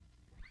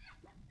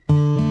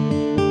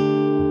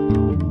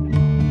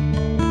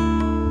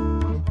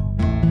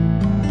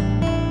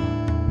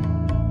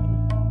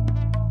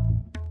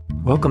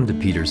Welcome to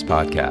Peter's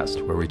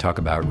podcast, where we talk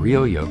about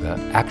real yoga,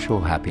 actual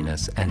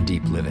happiness, and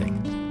deep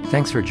living.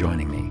 Thanks for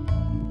joining me.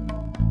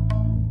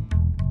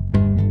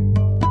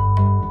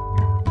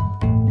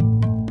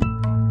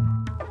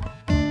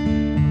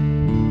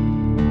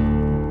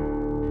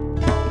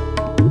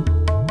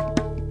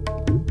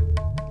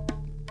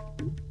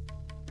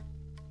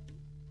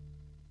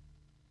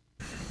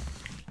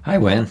 Hi,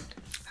 Wen.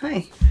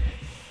 Hi.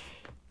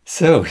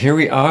 So here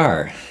we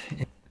are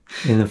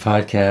in the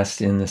podcast,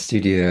 in the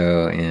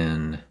studio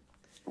in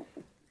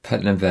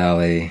Putnam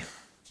Valley,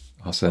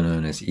 also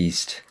known as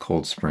East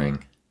Cold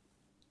Spring,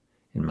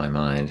 in my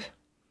mind.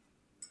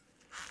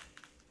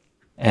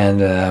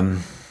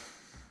 And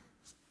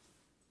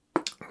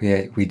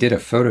we did a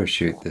photo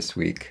shoot this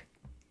week,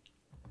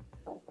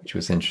 which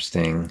was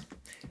interesting.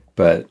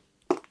 But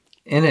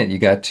in it, you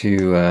got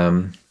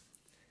to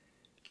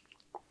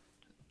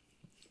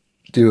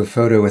do a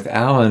photo with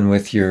Alan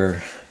with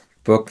your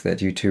book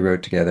that you two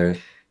wrote together,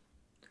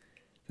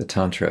 The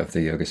Tantra of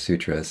the Yoga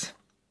Sutras.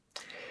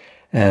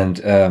 And,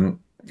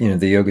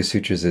 the Yoga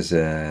Sutras is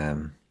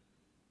an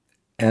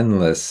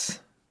endless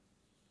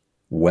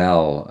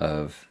well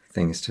of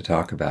things to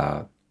talk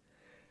about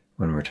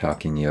when we're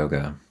talking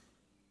yoga.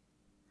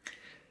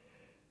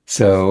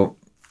 So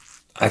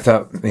I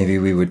thought maybe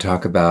we would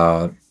talk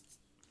about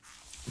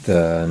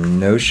the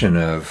notion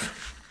of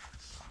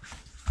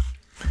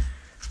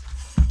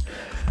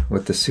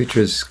what the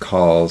sutras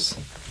calls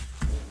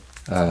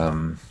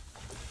the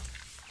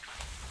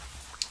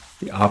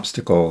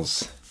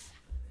obstacles,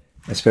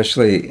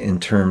 especially in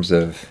terms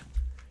of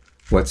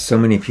what so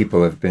many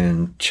people have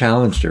been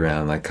challenged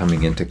around, like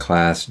coming into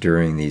class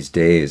during these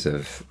days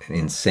of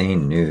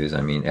insane news.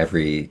 I mean,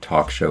 every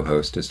talk show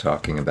host is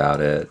talking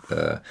about it,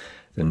 the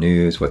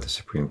news, what the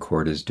Supreme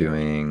Court is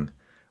doing,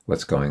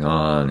 what's going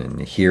on in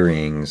the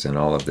hearings and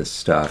all of this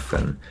stuff.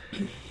 And,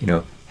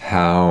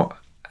 how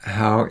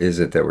is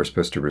it that we're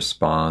supposed to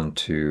respond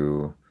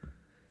to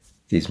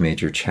these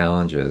major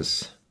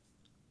challenges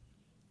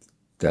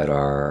that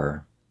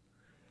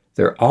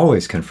they're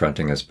always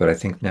confronting us, but I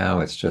think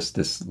now it's just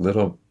this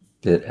little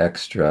bit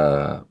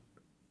extra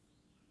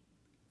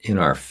in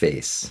our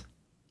face.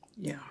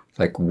 Yeah.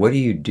 Like, what do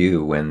you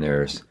do when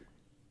there's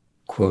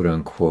quote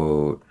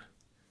unquote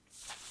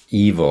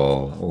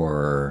evil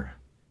or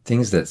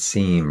things that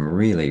seem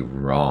really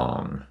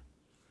wrong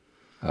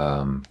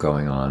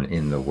going on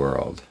in the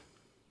world?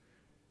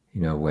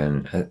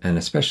 And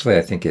especially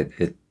I think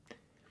it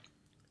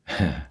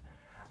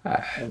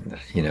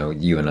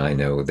you and I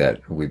know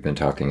that we've been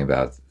talking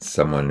about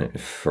someone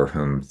for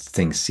whom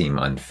things seem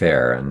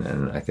unfair.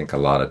 And I think a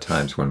lot of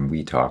times when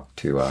we talk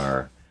to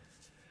our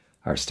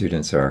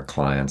students or our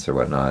clients or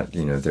whatnot,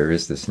 there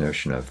is this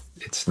notion of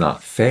it's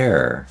not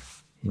fair.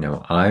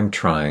 I'm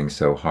trying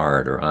so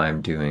hard, or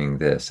I'm doing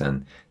this,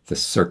 and the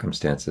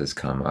circumstances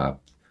come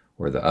up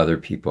or the other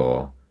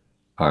people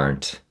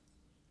aren't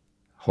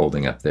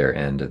holding up their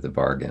end of the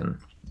bargain.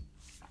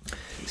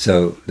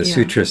 So the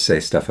sutras say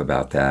stuff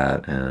about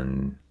that,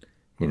 and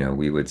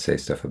we would say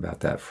stuff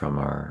about that from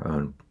our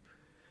own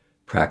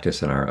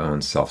practice and our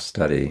own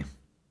self-study.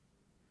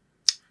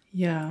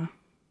 Yeah.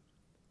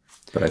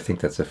 But I think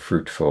that's a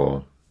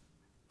fruitful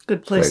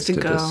good place to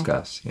go.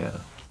 Discuss. Yeah.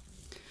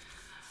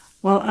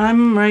 Well,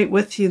 I'm right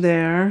with you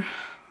there.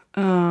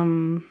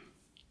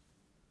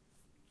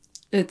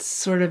 It's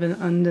sort of an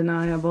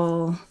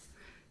undeniable,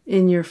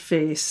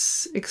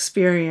 in-your-face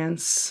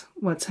experience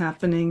what's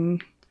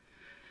happening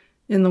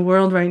in the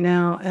world right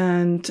now.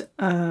 And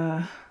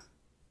I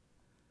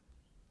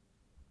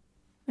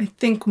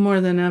think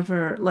more than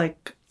ever,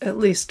 like, at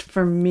least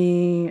for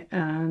me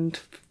and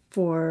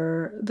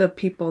for the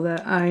people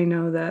that I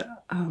know that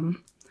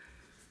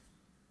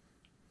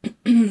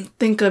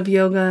think of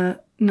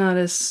yoga not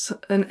as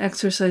an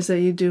exercise that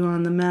you do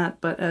on the mat,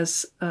 but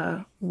as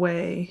a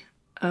way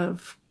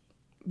of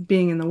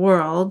being in the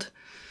world,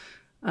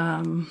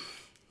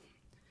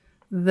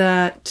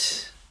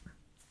 that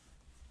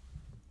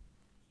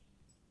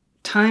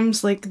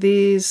times like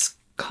these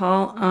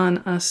call on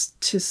us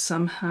to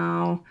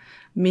somehow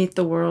meet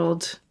the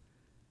world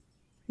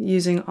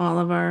using all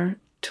of our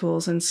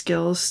tools and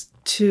skills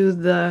to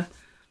the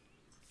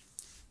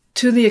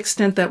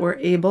extent that we're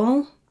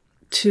able,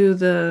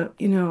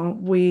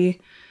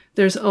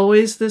 there's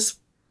always this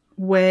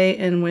way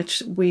in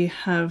which we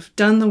have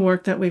done the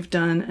work that we've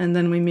done, and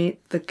then we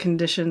meet the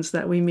conditions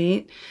that we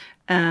meet,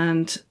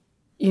 and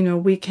we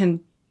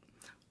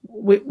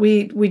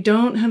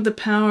don't have the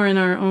power in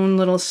our own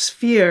little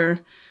sphere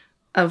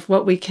of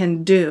what we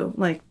can do.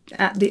 Like,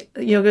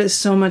 yoga is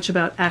so much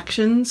about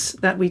actions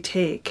that we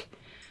take,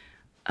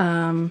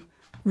 and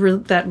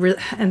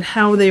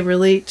how they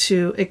relate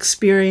to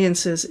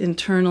experiences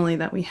internally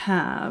that we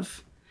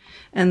have,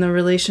 and the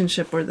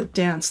relationship or the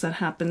dance that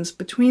happens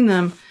between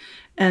them.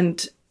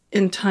 And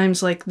in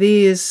times like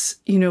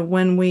these,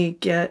 when we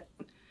get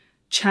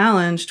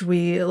challenged,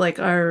 we like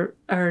our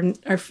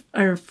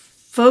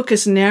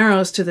focus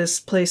narrows to this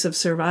place of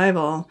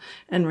survival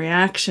and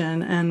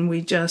reaction, and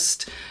we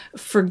just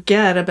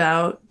forget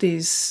about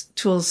these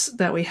tools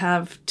that we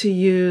have to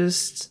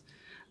use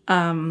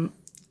to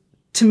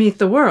meet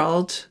the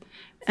world.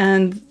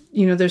 And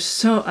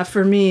there's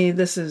for me,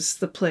 this is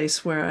the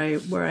place where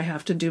I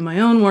have to do my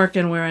own work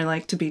and where I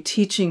like to be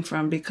teaching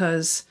from,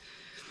 because,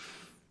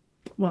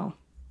 well,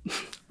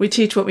 we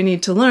teach what we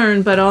need to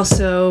learn, but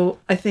also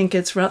I think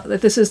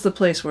this is the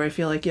place where I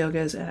feel like yoga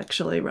is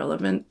actually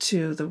relevant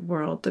to the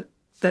world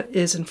that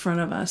is in front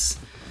of us.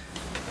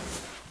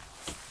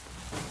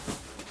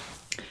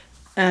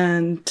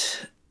 And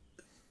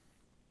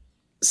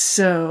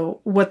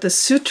so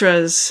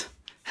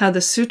how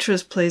the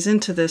sutras plays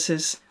into this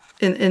is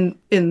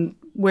in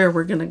where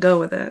we're going to go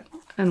with it,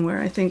 and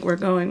where I think we're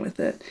going with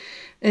it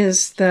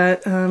is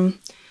that,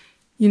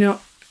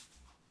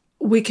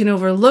 we can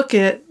overlook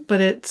it,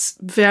 but it's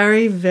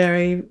very,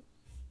 very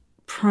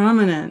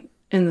prominent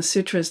in the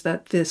sutras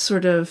that this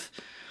sort of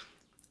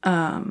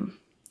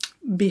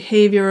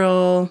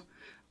behavioral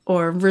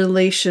or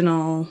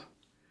relational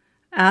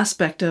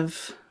aspect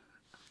of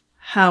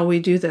how we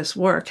do this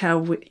work, how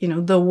we,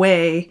 the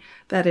way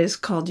that is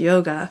called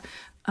yoga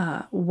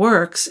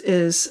works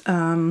is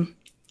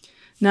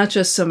not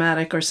just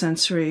somatic or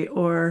sensory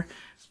or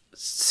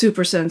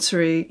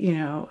supersensory,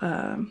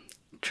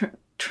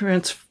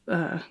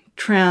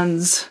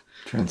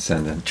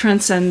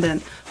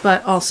 transcendent,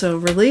 but also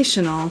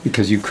relational.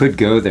 Because you could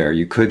go there.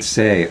 You could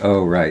say,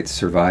 oh, right,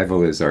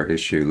 survival is our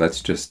issue.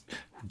 Let's just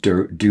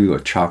do a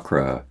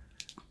chakra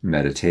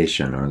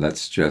meditation, or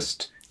let's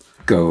just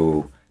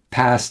go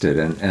past it.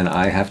 And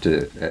I have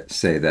to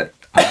say that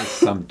I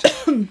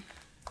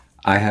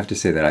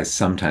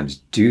sometimes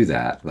do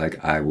that.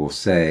 Like, I will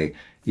say,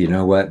 you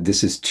know what,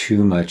 this is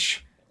too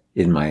much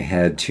in my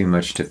head, too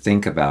much to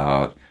think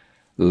about.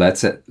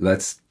 Let's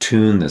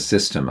tune the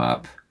system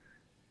up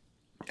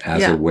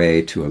as a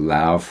way to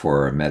allow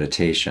for a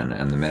meditation.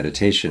 And the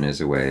meditation is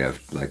a way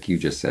of, like you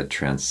just said,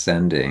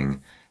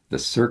 transcending the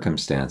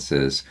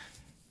circumstances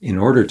in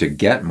order to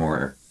get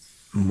more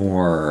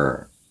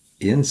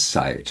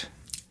insight.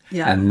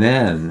 Yeah. And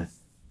then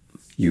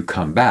you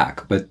come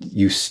back, but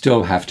you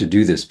still have to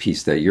do this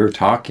piece that you're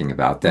talking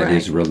about that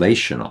is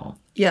relational.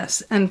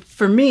 Yes. And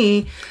for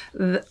me,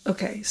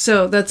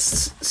 so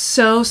that's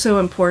so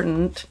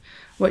important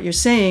what you're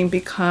saying,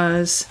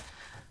 because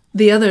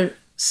the other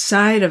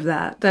side of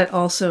that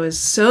also is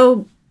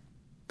so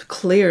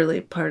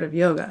clearly part of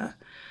yoga,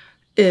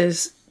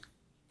 is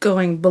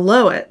going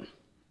below it,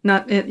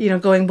 not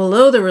going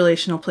below the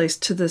relational place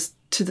to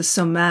the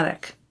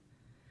somatic,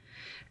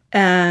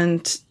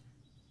 and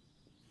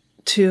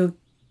to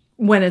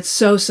when it's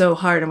so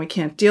hard and we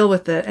can't deal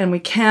with it and we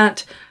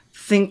can't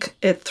think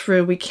it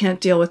through, we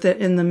can't deal with it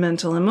in the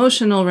mental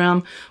emotional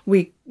realm,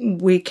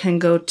 we can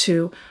go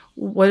to,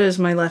 what does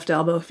my left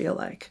elbow feel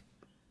like?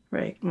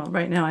 Right. Well,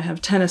 right now I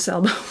have tennis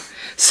elbow.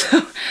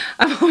 So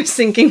I'm always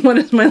thinking, what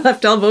does my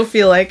left elbow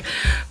feel like?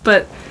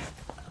 But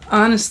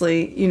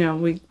honestly,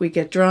 we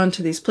get drawn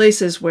to these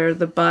places where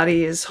the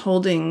body is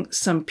holding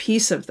some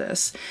piece of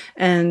this.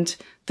 And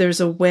there's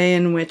a way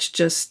in which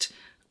just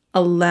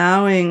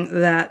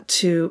allowing that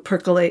to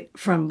percolate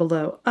from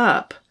below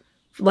up,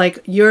 like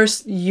your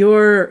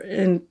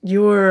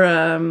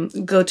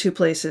go-to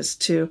places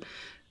to,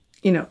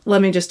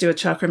 let me just do a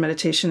chakra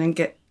meditation and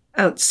get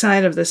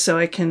outside of this so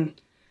I can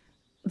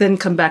then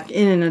come back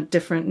in a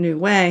different new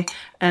way.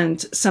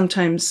 And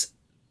sometimes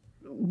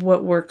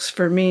what works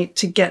for me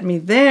to get me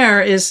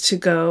there is to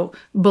go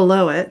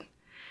below it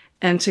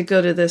and to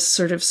go to this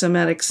sort of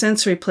somatic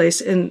sensory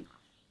place,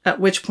 at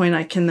which point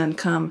I can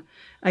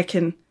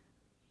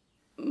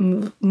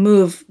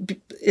move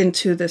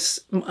into this,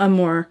 a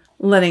more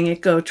letting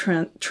it go,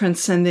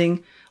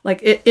 transcending, like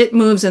it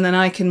moves and then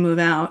I can move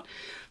out.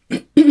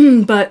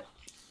 But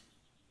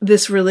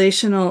this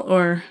relational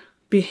or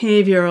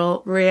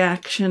behavioral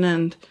reaction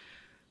and,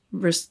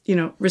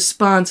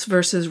 response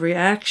versus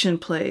reaction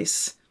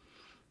place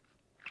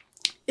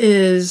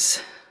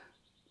is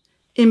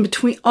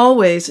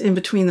always in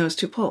between those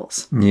two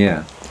poles.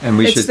 Yeah. And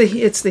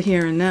it's the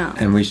here and now.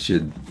 And we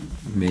should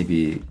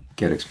maybe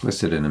get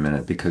explicit in a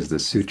minute, because the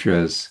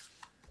sutras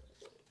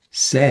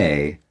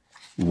say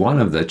one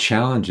of the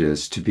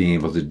challenges to being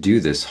able to do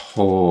this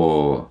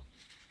whole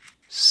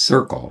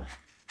circle,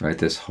 right,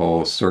 this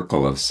whole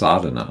circle of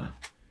sadhana,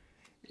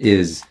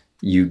 is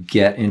you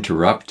get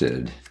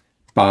interrupted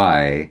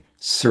by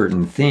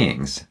certain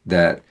things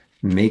that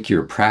make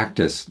your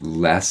practice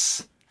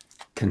less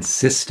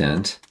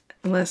consistent,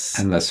 less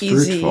and less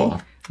easy,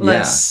 fruitful,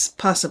 less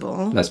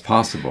possible.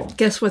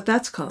 Guess what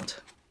that's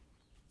called?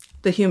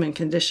 The human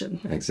condition.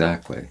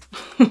 Exactly.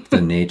 The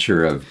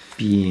nature of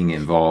being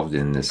involved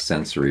in this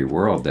sensory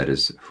world that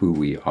is who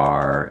we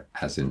are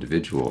as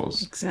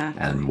individuals. Exactly.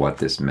 And what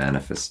this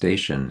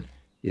manifestation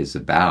is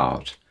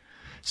about.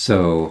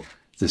 So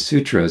the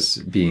sutras,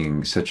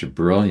 being such a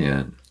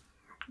brilliant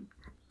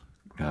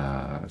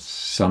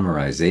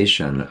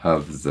summarization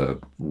of the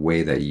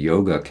way that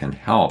yoga can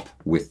help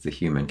with the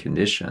human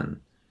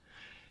condition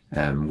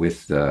and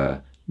with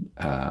the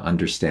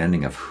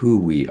understanding of who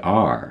we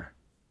are,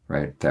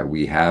 right? That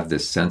we have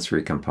this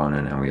sensory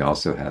component and we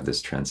also have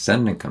this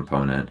transcendent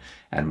component.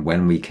 And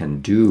when we can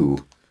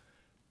do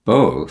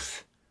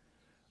both,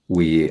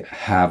 we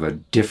have a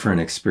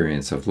different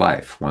experience of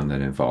life, one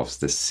that involves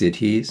the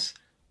cities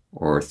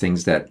or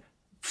things that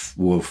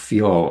will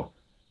feel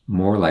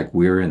more like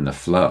we're in the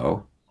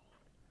flow,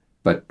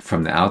 but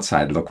from the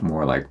outside look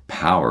more like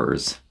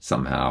powers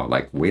somehow.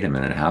 Like, wait a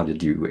minute, how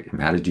did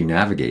you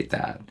navigate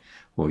that?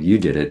 Well, you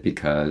did it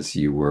because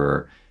you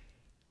were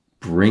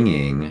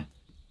bringing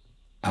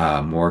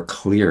a more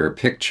clear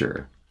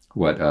picture.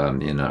 What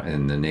in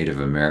the Native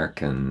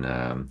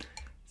American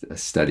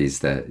studies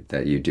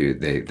that you do,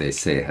 they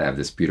say, have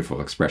this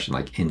beautiful expression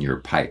like in your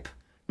pipe,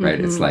 right?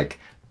 It's like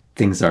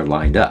things are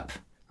lined up,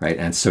 right?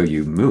 And so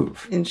you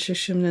move. In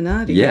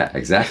Shishimnanadi. Yeah,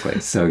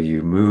 exactly. So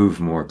you move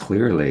more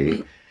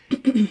clearly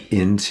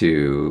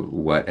into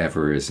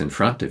whatever is in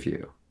front of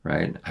you,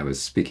 right? I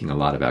was speaking a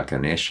lot about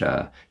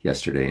Ganesha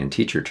yesterday in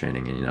teacher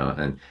training,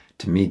 and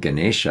to me,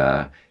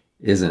 Ganesha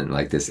isn't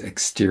like this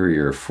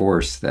exterior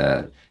force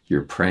that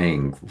you're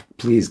praying,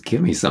 please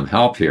give me some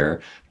help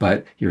here,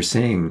 but you're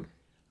saying,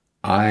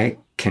 I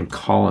can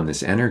call on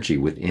this energy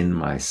within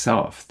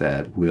myself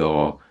that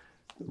will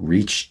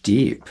reach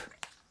deep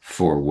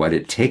for what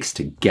it takes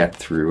to get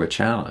through a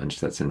challenge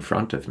that's in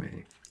front of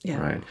me,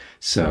 right?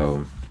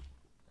 So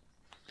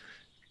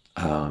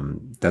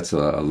that's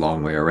a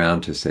long way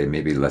around to say,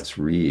 maybe let's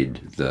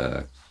read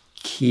the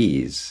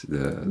keys,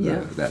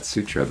 that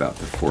sutra about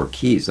the 4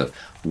 keys of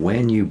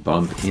when you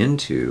bump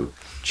into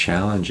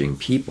challenging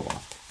people,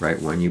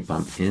 right? When you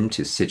bump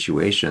into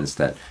situations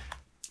that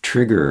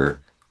trigger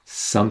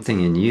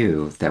something in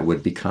you that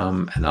would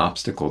become an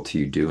obstacle to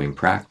you doing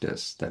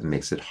practice, that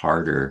makes it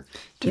harder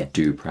to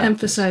do practice.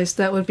 Emphasize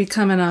that would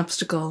become an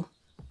obstacle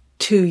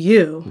to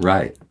you.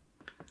 Right.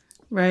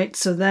 Right?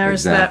 So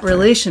there's that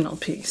relational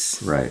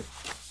piece. Right.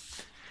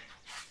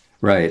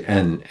 Right.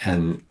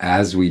 And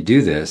as we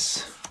do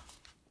this...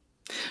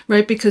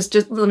 Right, because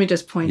let me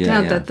just point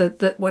out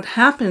that what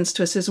happens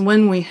to us is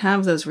when we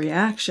have those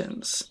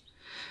reactions,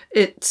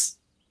 it's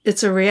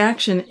a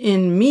reaction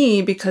in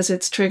me because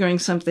it's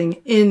triggering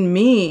something in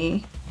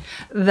me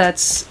that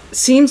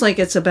seems like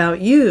it's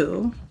about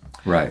you.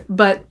 Right.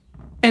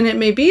 And it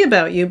may be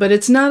about you, but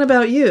it's not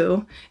about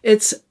you.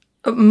 It's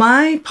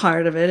my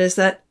part of it is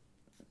that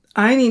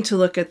I need to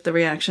look at the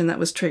reaction that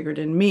was triggered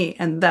in me,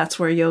 and that's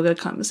where yoga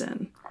comes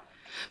in.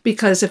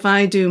 Because if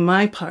I do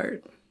my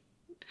part,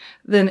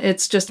 then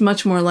it's just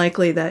much more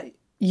likely that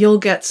you'll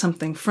get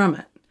something from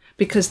it,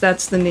 because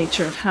that's the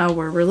nature of how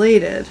we're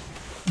related.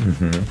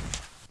 Mm-hmm.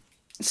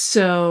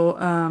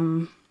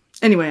 So,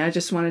 anyway, I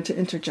just wanted to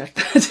interject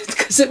that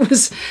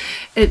because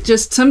it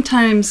just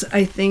sometimes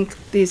I think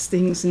these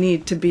things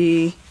need to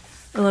be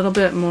a little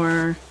bit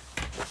more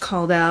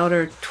called out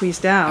or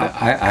tweezed out.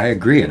 I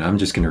agree, and I'm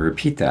just going to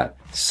repeat that.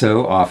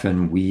 So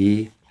often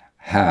we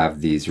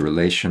have these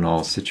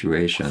relational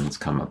situations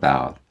come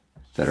about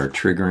that are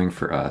triggering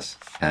for us,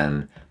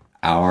 and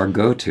our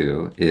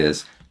go-to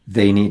is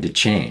they need to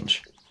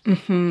change.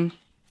 Mm-hmm.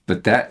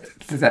 But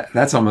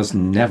that's almost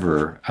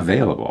never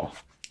available.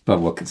 But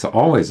what's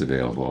always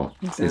available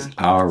is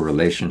our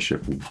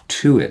relationship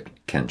to it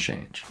can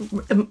change.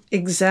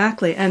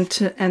 Exactly, and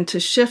to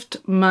shift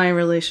my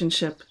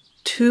relationship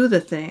to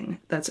the thing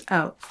that's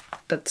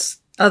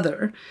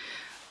other.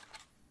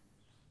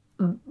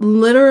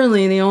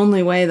 Literally, the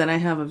only way that I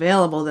have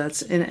available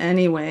that's in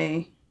any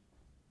way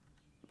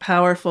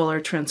powerful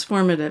or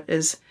transformative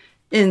is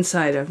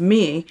inside of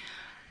me.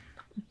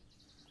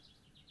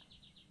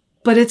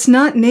 But it's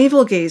not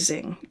navel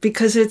gazing,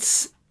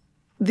 because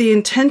the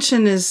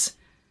intention is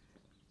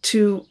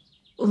to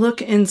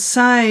look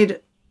inside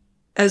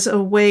as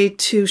a way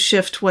to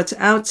shift what's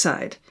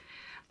outside.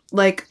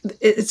 Like,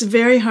 it's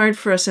very hard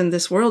for us in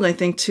this world, I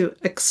think, to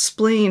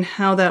explain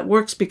how that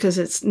works because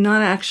it's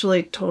not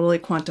actually totally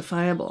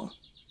quantifiable.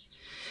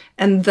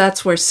 And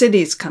that's where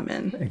cities come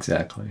in.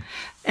 Exactly.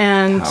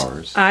 And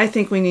powers. I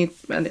think we need,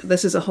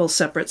 this is a whole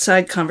separate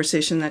side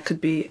conversation that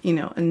could be,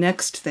 a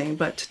next thing,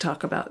 but to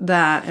talk about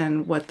that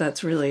and what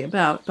that's really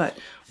about. But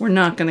we're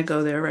not going to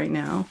go there right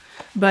now.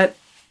 But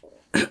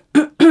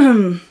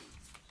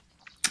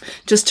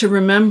just to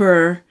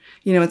remember,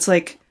 it's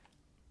like,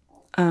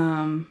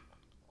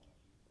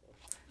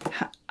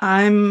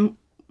 I'm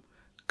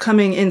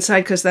coming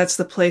inside because that's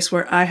the place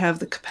where I have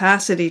the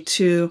capacity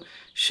to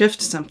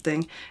shift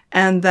something,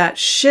 and that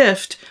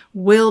shift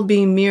will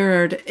be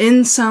mirrored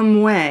in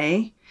some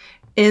way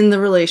in the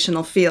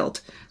relational field.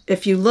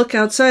 If you look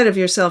outside of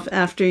yourself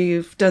after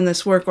you've done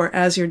this work or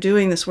as you're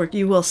doing this work,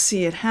 you will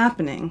see it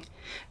happening.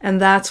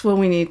 And that's what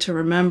we need to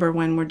remember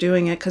when we're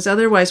doing it, because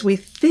otherwise we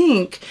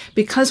think,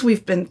 because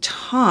we've been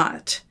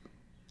taught,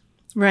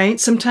 right?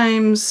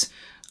 Sometimes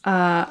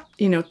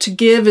to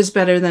give is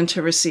better than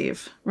to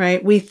receive,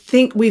 right? We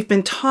think we've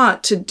been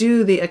taught to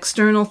do the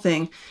external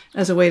thing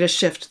as a way to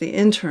shift the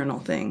internal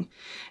thing.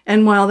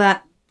 And while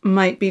that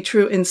might be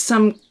true in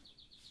some,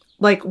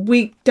 like,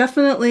 we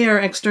definitely are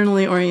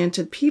externally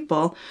oriented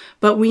people,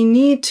 but we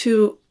need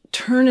to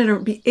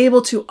be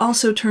able to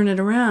also turn it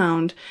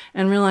around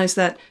and realize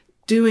that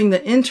doing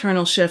the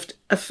internal shift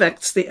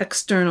affects the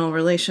external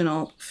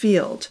relational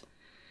field.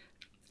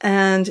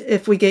 And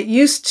if we get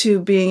used to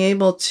being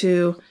able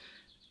to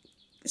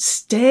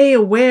stay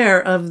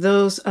aware of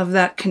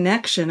that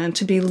connection, and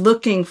to be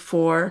looking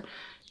for,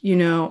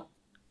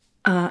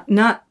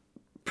 not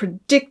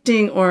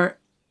predicting or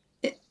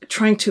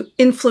trying to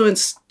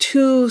influence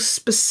too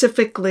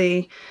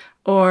specifically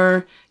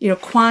or,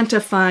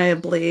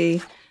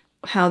 quantifiably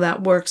how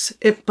that works,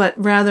 but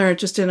rather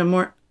just in a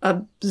more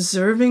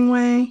observing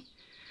way,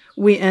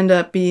 we end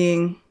up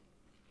being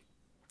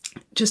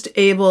just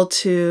able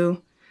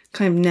to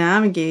kind of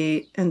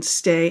navigate and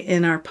stay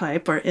in our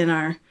pipe or in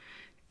our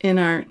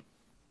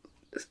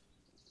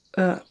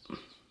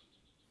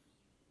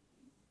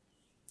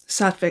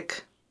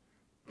sattvic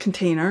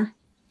container.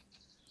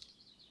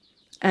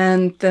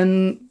 And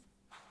then,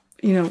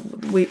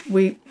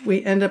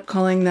 we end up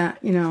calling that,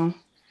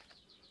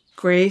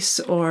 grace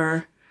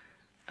or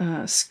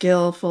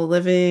skillful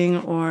living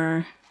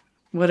or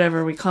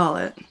whatever we call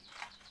it.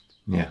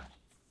 Yeah.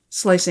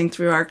 Slicing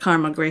through our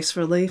karma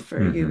gracefully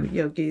for you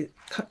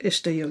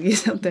Ishta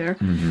yogis out there.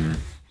 Mm-hmm.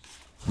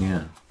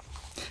 Yeah.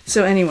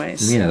 So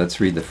anyways. Yeah, let's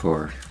read the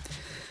 4.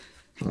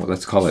 Well,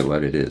 let's call it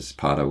what it is.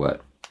 Pada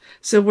what?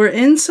 So we're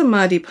in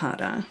Samadhi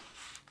Pada.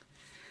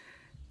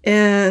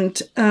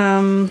 And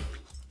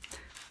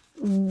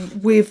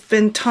we've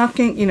been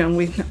talking,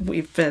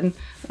 we've been,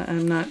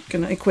 I'm not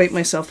going to equate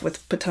myself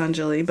with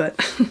Patanjali, but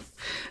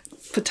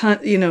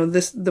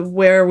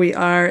where we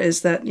are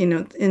is that,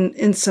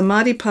 in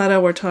Samadhi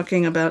Pada, we're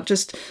talking about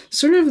just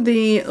sort of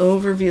the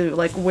overview,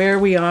 like where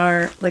we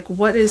are, like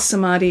what is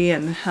Samadhi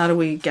and how do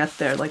we get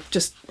there? Like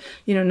just,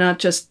 not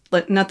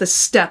the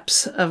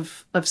steps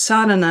of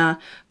sadhana,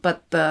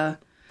 but the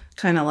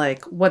kind of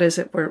like, what is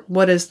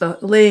the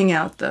laying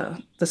out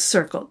the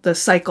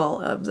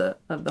cycle of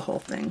the whole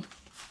thing.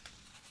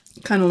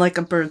 Kind of like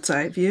a bird's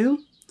eye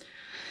view.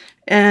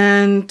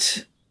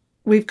 And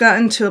we've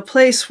gotten to a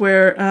place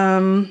where,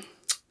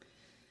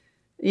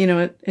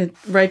 it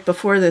right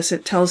before this,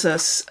 it tells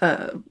us,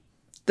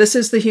 this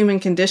is the human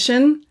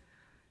condition,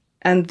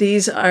 and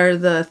these are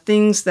the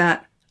things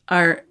that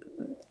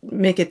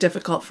make it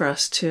difficult for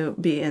us to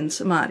be in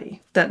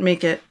samadhi, that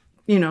make it,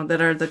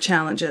 that are the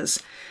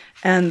challenges.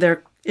 And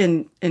they're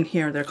in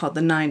here, they're called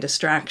the 9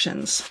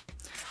 distractions.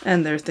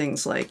 And they're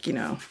things like,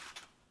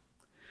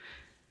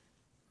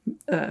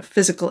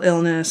 physical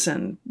illness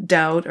and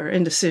doubt or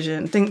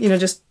indecision,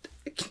 just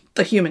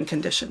the human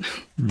condition,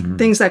 mm-hmm.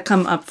 Things that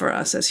come up for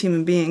us as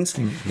human beings.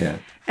 Yeah.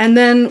 And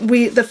then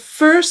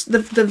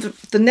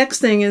the next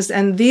thing is,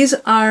 and these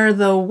are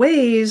the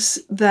ways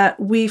that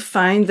we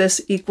find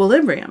this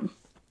equilibrium,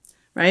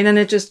 right? And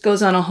it just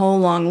goes on a whole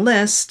long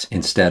list.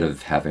 Instead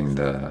of having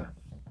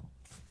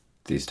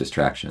these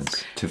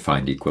distractions, to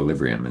find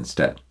equilibrium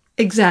instead.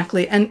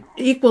 Exactly. And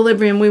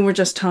equilibrium, we were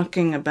just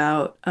talking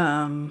about,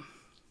 being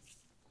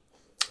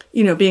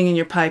in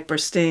your pipe or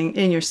staying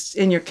in your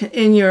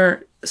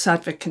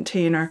sattvic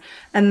container.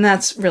 And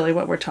that's really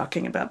what we're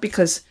talking about,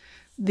 because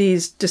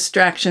these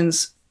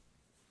distractions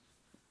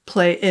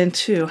play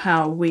into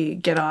how we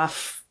get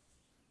off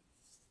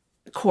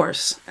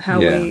course, how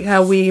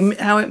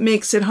it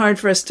makes it hard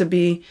for us to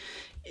be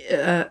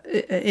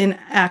in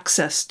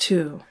access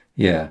to.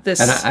 Yeah. This.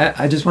 And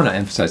I just want to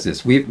emphasize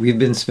this. We've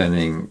been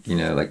spending,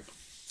 like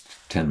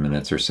 10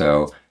 minutes or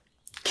so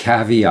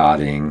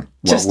caveating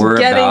what we're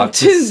about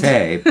to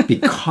say,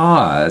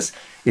 because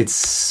it's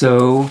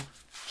so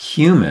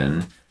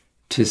human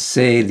to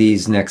say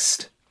these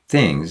next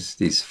things,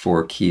 these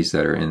 4 keys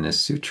that are in this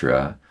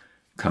sutra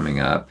coming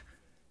up,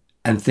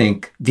 and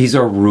think these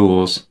are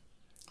rules,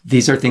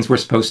 these are things we're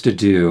supposed to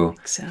do.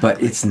 Exactly.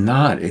 But it's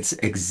not. It's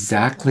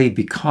exactly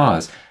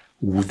because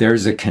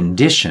there's a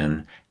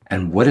condition.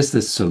 And what is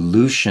the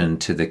solution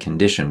to the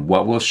condition?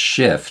 What will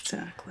shift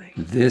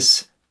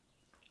this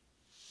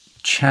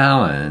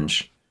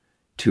challenge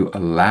to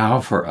allow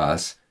for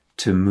us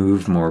to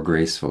move more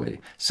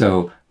gracefully?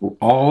 So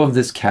all of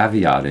this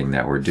caveating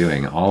that we're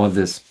doing, all of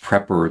this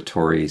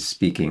preparatory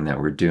speaking that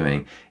we're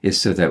doing,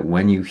 is so that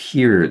when you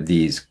hear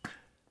these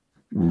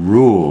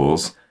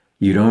rules,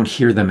 you don't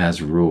hear them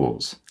as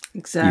rules.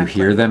 Exactly. You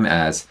hear them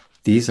as,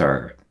 these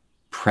are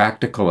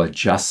practical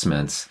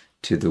adjustments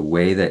to the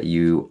way that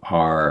you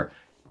are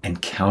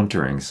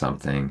encountering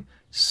something,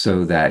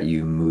 so that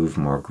you move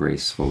more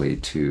gracefully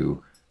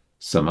to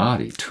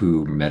samadhi,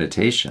 to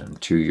meditation,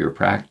 to your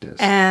practice.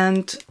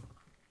 And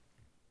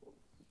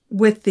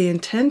with the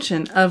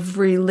intention of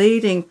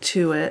relating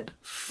to it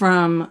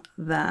from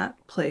that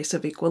place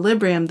of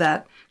equilibrium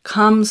that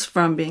comes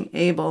from being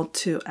able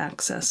to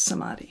access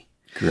samadhi.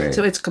 Great.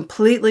 So it's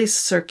completely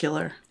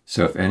circular.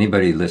 So if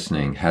anybody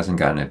listening hasn't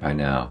gotten it by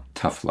now,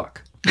 tough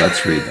luck.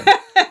 Let's read them.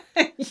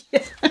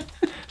 Yeah.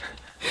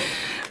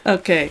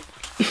 Okay.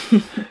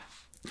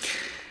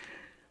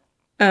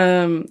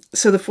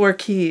 So the 4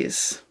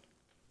 keys.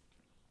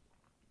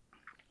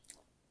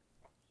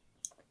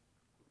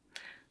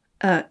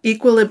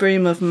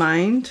 Equilibrium of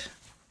mind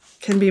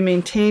can be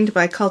maintained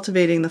by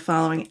cultivating the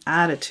following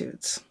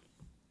attitudes: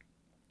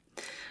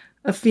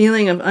 a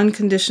feeling of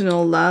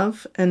unconditional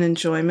love and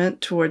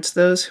enjoyment towards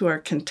those who are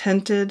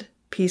contented,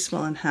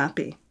 peaceful, and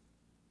happy.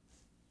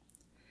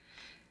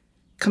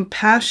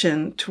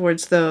 Compassion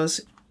towards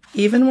those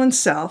even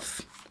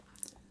oneself,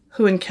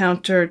 who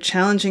encounter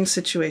challenging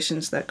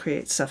situations that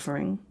create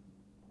suffering.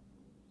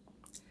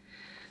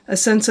 A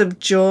sense of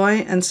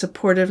joy and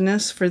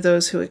supportiveness for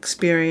those who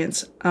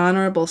experience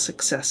honorable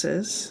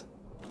successes.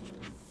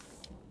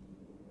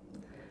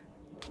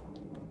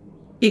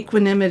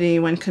 Equanimity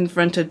when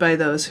confronted by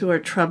those who are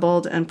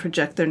troubled and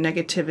project their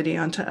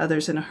negativity onto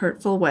others in a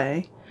hurtful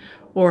way,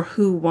 or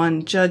who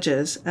one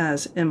judges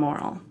as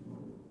immoral.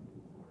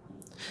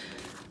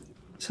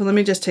 So let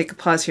me just take a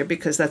pause here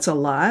because that's a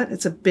lot.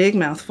 It's a big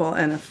mouthful,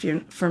 and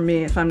for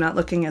me, if I'm not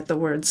looking at the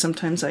words,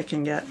 sometimes I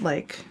can get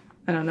like,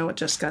 I don't know what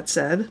just got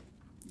said.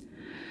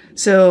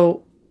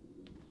 So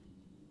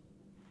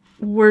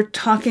we're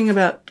talking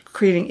about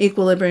creating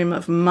equilibrium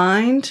of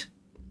mind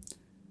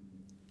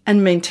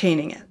and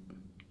maintaining it.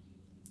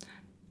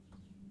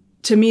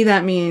 To me,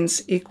 that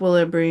means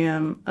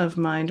equilibrium of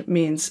mind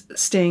means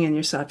staying in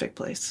your sattvic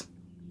place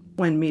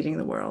when meeting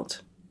the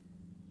world.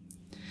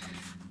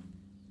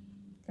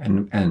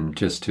 And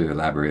just to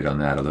elaborate on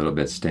that a little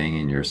bit, staying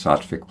in your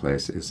sattvic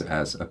place is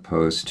as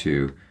opposed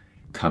to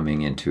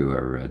coming into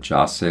a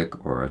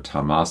rajasic or a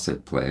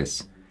tamasic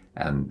place.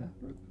 And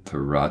the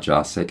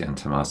rajasic and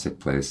tamasic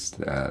place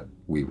that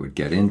we would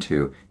get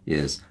into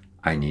is,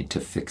 I need to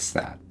fix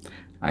that.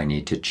 I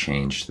need to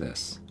change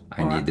this.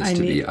 I need this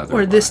to be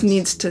otherwise. Or this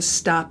needs to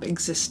stop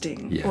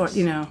existing. Yes. Or,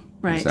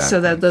 right? Exactly.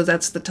 So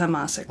that's the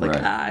tamasic. Like,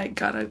 right. I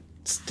gotta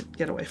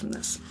get away from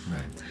this.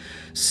 Right.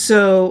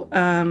 So,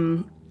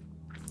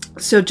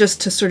 so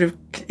just to sort of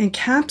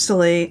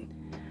encapsulate,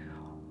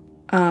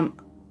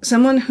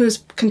 someone who's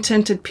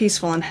contented,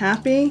 peaceful, and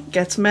happy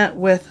gets met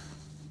with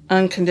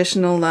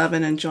unconditional love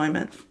and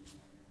enjoyment.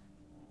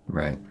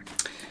 Right.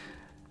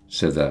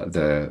 So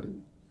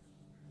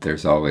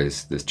there's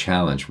always this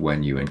challenge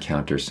when you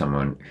encounter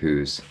someone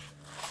who's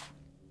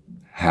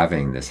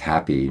having this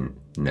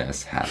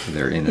happiness,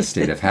 they're in a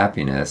state of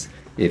happiness.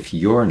 If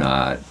you're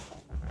not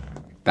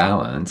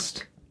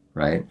balanced,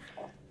 right,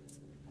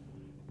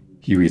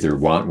 you either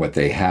want what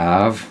they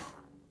have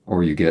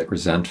or you get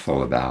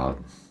resentful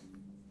about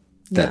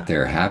that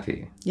they're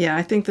happy. Yeah,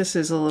 I think this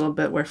is a little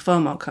bit where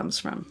FOMO comes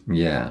from.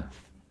 Yeah.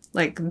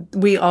 Like,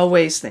 we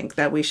always think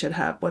that we should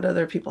have what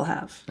other people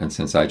have. And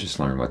since I just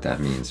learned what that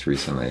means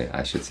recently,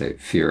 I should say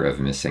fear of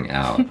missing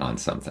out on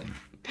something.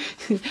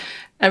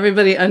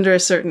 Everybody under a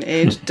certain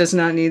age does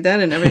not need that,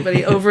 and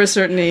everybody over a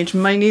certain age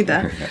might need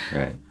that.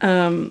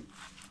 Right.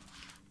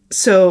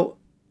 So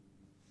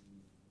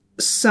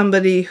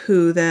somebody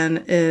who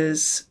then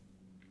is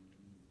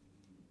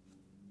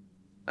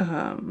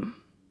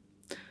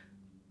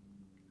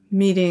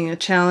meeting a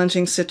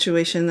challenging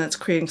situation that's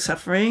creating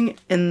suffering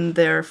in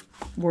their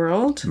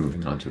world.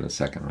 Moving on to the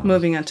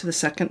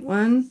second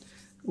one.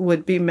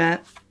 Would be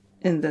met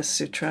in this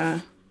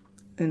sutra,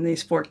 in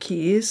these 4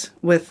 keys,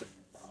 with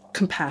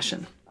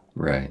compassion.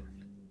 Right.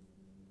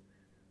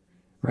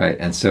 Right.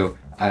 And so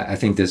I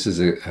think this is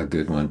a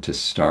good one to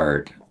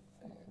start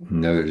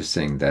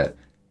noticing that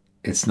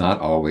it's not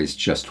always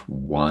just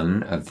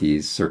one of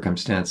these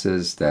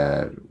circumstances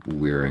that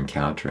we're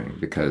encountering,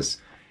 because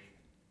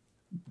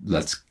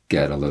let's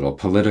get a little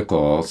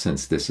political,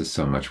 since this is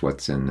so much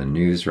what's in the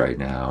news right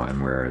now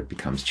and where it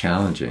becomes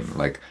challenging.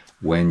 Like,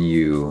 when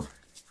you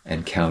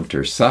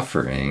encounter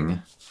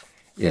suffering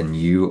and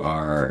you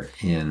are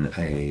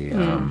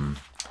in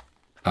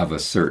of a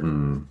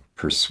certain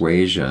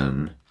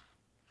persuasion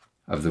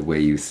of the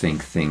way you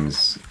think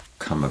things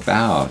come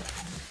about,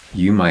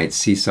 you might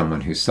see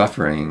someone who's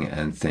suffering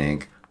and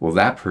think, well,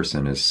 that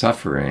person is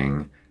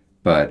suffering,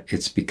 but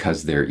it's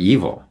because they're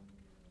evil.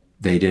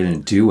 They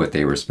didn't do what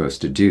they were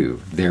supposed to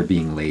do. They're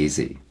being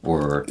lazy,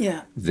 or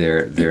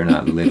they're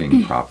not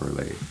living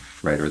properly,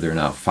 right? Or they're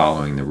not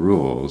following the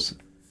rules.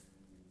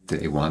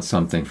 They want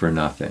something for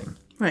nothing.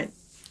 Right.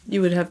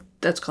 You would have,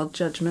 that's called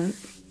judgment.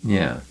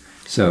 Yeah.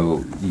 So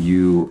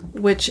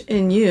which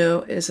in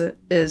you is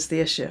the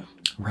issue.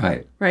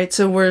 Right. Right.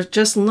 So we're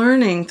just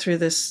learning through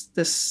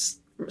this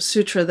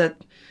sutra that,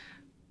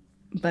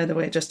 by the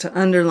way, just to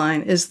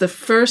underline, is the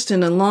first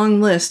in a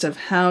long list of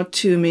how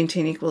to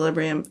maintain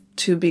equilibrium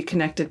to be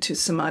connected to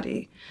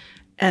samadhi.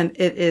 And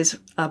it is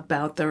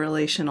about the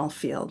relational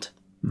field.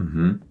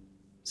 Mm-hmm.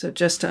 So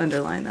just to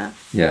underline that.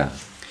 Yeah.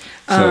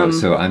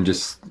 So I'm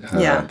just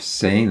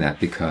saying that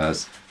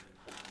because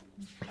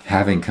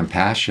having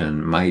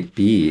compassion might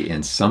be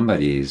in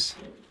somebody's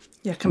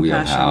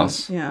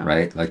wheelhouse,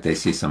 right? Like, they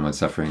see someone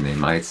suffering, they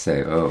might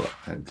say, oh,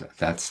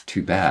 that's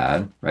too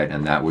bad, right?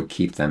 And that would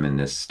keep them in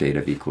this state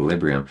of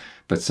equilibrium.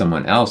 But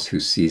someone else who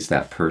sees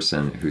that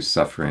person who's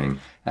suffering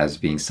as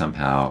being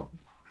somehow,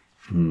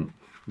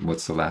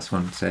 what's the last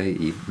one say?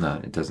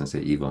 No, it doesn't say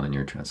evil in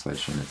your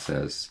translation. It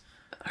says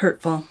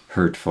hurtful,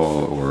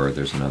 or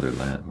there's another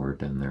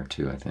word in there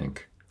too, I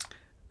think.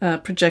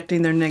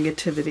 Projecting their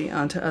negativity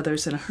onto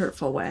others in a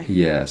hurtful way.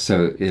 Yeah,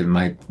 so it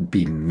might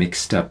be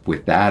mixed up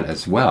with that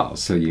as well.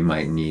 So you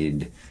might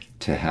need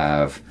to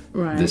have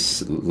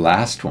this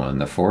last one,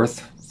 the 4th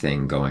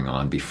thing going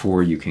on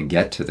before you can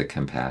get to the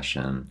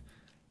compassion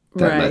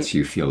that lets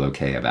you feel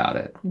okay about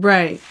it.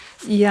 Right.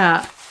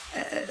 Yeah.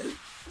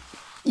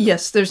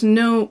 Yes, there's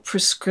no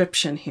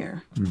prescription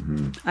here.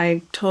 Mm-hmm.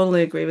 I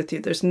totally agree with you.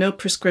 There's no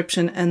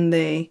prescription, and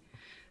they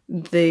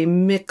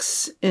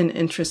mix in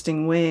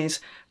interesting ways.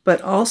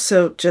 But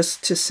also,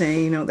 just to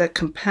say, that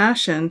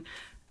compassion,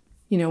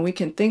 we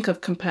can think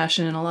of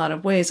compassion in a lot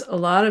of ways. A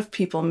lot of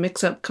people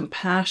mix up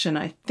compassion,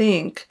 I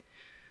think,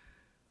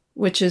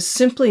 which is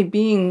simply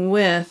being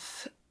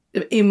with,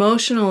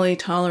 emotionally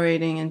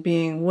tolerating and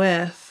being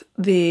with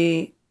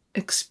the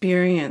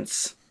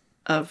experience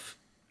of,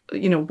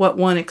 what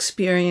one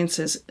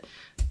experiences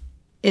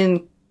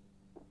in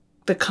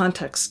the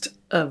context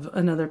of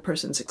another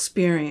person's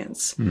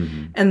experience.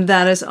 Mm-hmm. And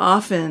that is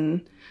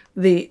often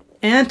the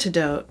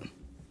antidote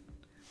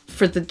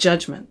for the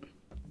judgment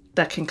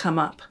that can come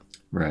up.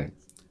 Right.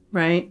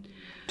 Right?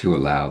 To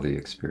allow the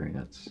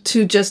experience.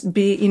 To just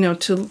be,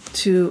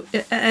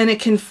 and it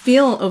can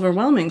feel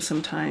overwhelming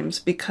sometimes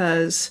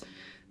because,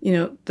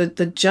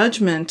 the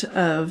judgment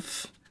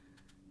of,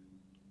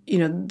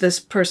 this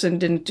person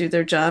didn't do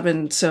their job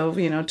and so,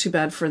 too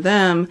bad for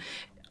them,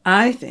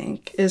 I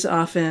think is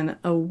often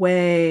a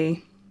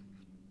way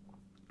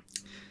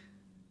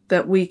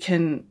that we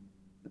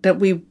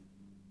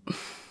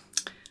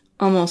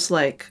almost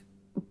like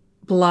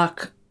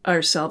block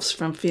ourselves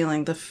from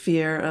feeling the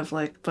fear of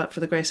like, but for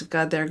the grace of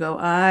God, there go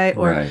I,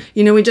 or, right.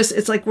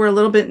 it's like we're a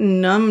little bit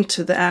numb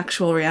to the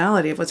actual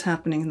reality of what's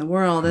happening in the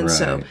world. And right.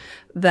 So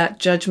that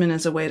judgment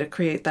is a way to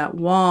create that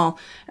wall.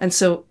 And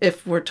so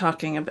if we're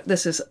talking about,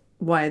 this is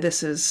why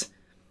this is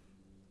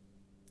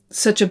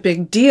such a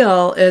big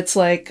deal. It's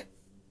like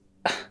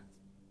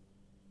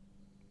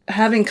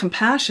having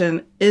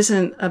compassion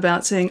isn't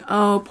about saying,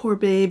 oh, poor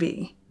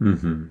baby.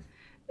 Mm-hmm.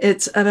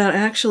 It's about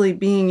actually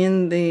being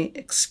in the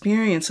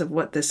experience of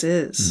what this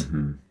is.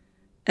 Mm-hmm.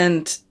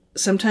 And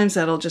sometimes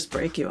that'll just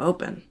break you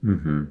open,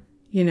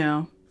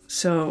 mm-hmm.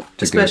 So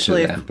to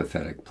especially go to the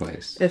empathetic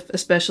place.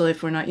 Especially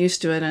if we're not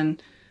used to it.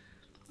 And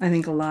I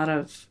think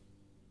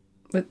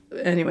but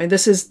anyway,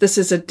 this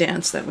is a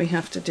dance that we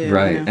have to do.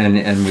 Right.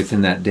 And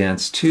within that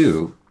dance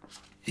too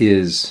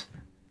is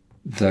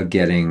the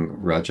getting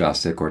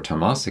rajasic or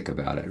tamasic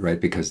about it, right?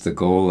 Because the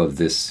goal of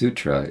this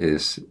sutra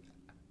is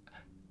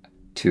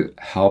to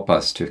help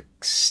us to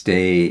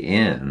stay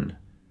in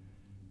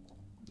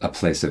a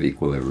place of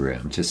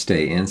equilibrium, to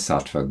stay in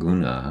sattva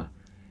guna,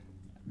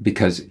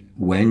 because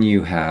when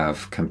you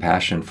have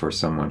compassion for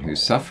someone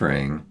who's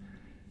suffering,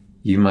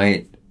 you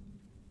might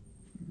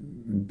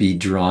be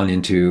drawn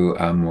into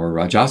a more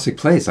rajasic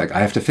place, like I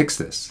have to fix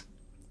this.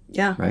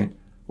 Yeah. Right?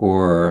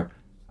 Or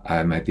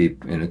I might be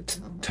in a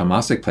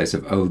tamasic place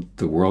of, oh,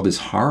 the world is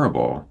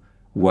horrible.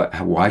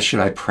 Why should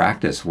I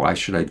practice? Why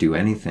should I do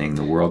anything?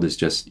 The world is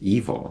just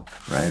evil,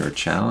 right? Or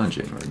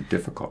challenging or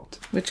difficult.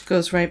 Which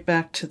goes right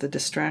back to the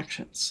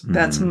distractions.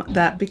 Mm-hmm.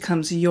 That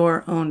becomes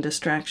your own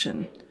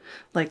distraction.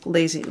 Like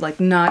lazy, like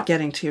not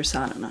getting to your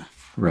sadhana.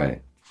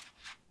 Right.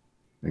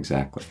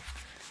 Exactly.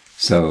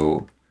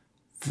 So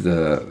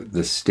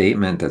the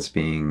statement that's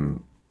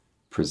being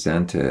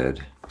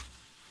presented,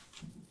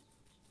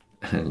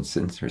 and it's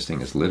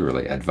interesting, is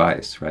literally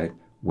advice, right?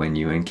 When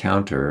you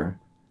encounter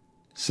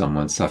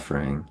someone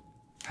suffering,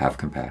 have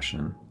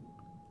compassion,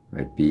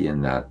 right? Be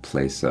in that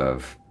place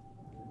of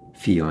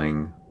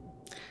feeling.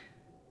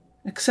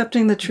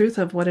 Accepting the truth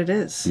of what it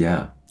is.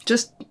 Yeah.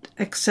 Just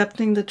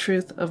accepting the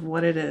truth of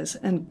what it is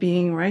and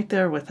being right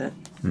there with it.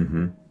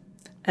 Mm-hmm.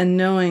 And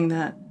knowing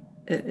that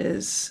it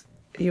is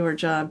your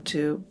job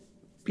to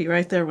be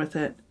right there with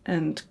it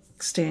and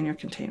stay in your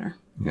container.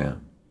 Yeah.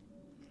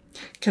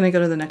 Can I go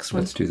to the next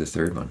one? Let's do the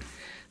third one.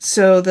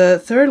 So the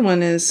third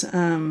one is,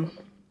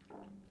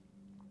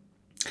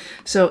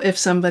 so if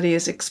somebody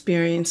is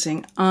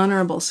experiencing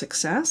honorable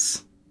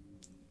success,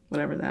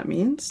 whatever that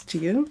means to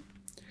you,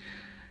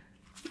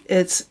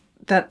 it's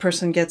that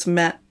person gets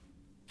met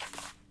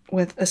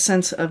with a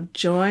sense of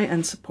joy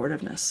and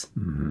supportiveness.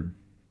 Mm-hmm.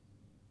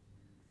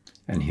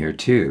 And here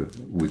too,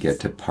 we get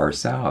to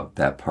parse out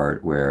that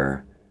part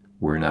where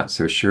we're not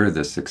so sure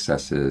the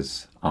success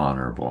is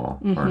honorable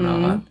or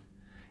not.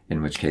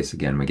 In which case,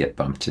 again, we get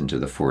bumped into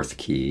the fourth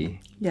key.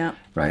 Yeah.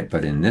 Right?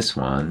 But in this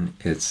one,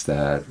 it's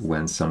that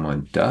when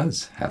someone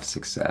does have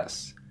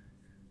success,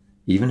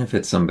 even if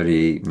it's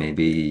somebody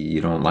maybe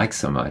you don't like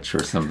so much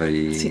or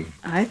somebody... See,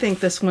 I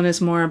think this one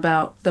is more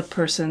about the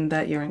person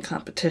that you're in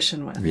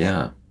competition with.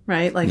 Yeah.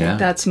 Right? Like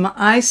that's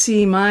I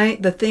see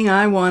the thing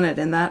I wanted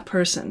in that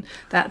person.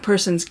 That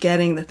person's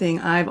getting the thing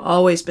I've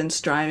always been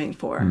striving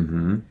for.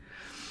 Mm-hmm.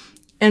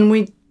 And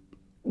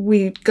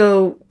we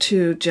go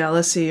to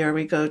jealousy, or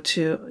we go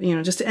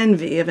to, just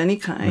envy of any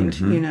kind,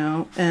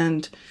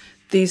 and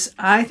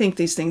I think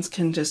these things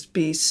can just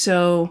be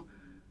so,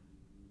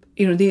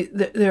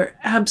 they're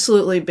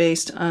absolutely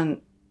based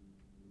on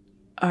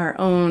our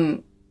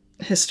own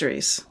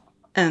histories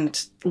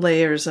and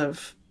layers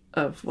of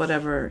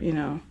whatever,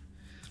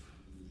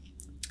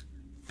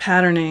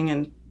 patterning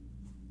and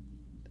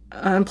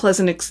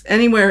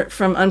anywhere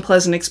from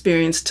unpleasant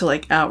experience to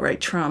like outright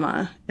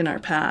trauma in our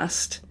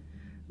past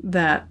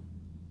that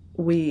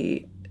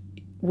we've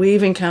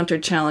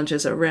encountered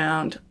challenges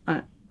around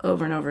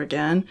over and over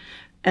again.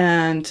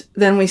 And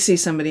then we see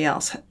somebody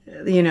else,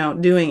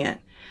 doing it.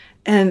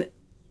 And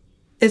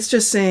it's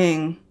just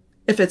saying,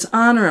 if it's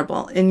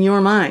honorable in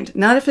your mind,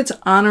 not if it's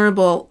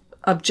honorable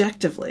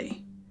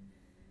objectively,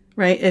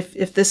 right?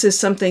 If this is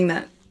something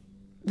that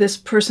this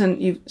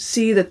person, you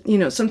see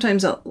that,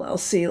 sometimes I'll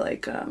see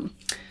like,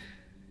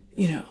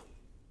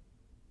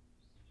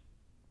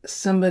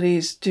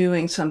 somebody's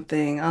doing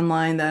something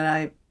online that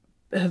I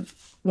have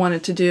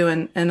wanted to do,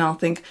 and I'll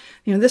think,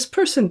 this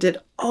person did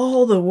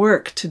all the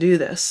work to do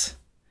this,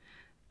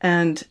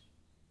 and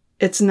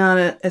it's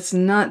not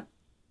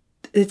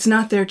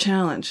their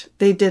challenge.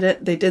 They did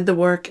it. They did the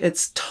work.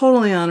 It's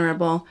totally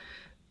honorable,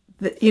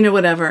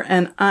 whatever.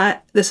 And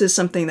this is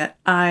something that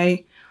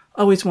I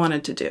always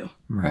wanted to do.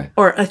 Right.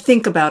 Or I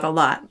think about a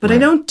lot, but right. I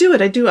don't do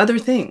it. I do other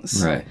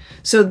things. Right.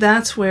 So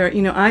that's where,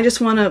 I just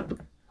want to.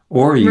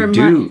 Or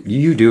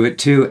you do it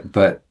too,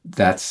 but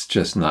that's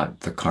just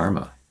not the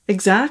karma.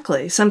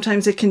 Exactly.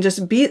 Sometimes it can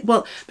just be,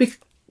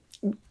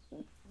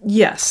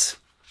 yes,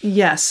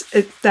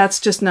 that's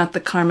just not the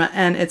karma,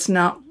 and it's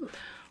not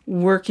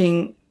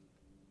working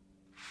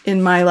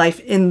in my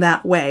life in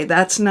that way.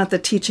 That's not the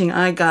teaching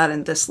I got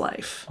in this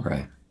life.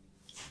 Right.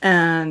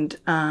 And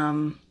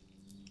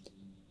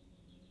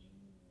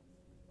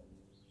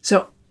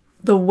so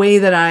the way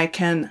that I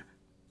can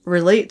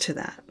relate to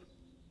that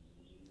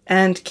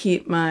and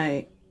keep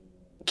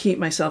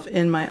myself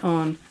in my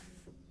own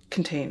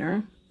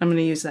container. I'm going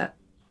to use that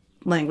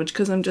language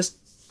because I'm just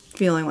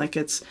feeling like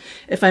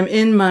if I'm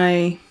in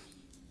my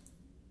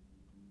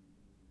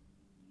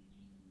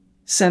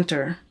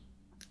center,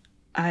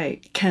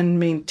 I can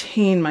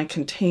maintain my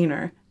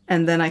container,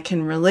 and then I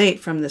can relate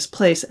from this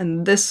place.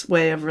 And this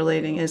way of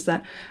relating is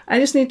that I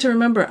just need to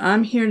remember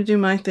I'm here to do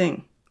my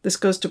thing. This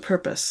goes to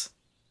purpose.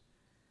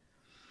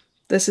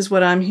 This is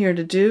what I'm here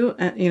to do.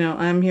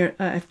 I'm here.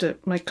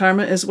 My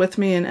karma is with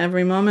me in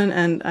every moment,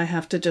 and I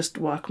have to just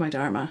walk my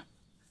dharma.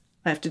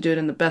 I have to do it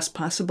in the best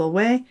possible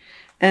way.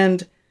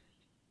 And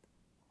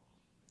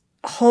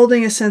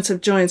holding a sense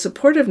of joy and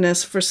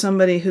supportiveness for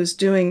somebody who's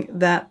doing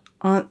that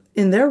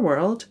in their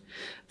world,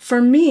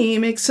 for me,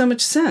 makes so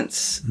much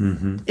sense.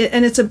 Mm-hmm.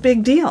 And it's a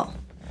big deal.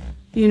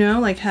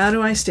 Like, how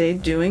do I stay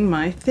doing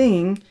my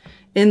thing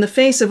in the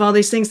face of all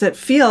these things that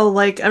feel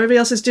like everybody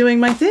else is doing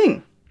my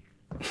thing?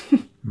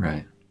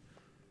 Right.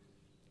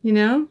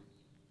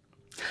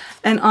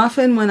 And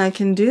often when I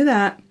can do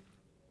that,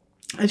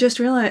 I just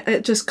realize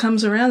it just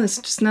comes around. It's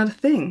just not a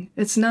thing.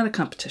 It's not a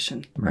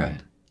competition.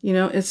 Right.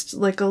 It's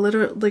like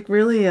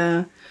really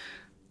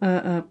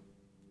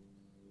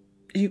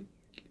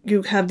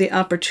you have the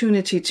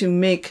opportunity to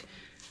make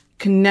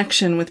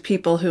connection with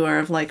people who are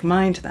of like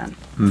mind then.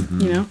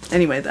 Mm-hmm.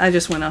 Anyway, I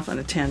just went off on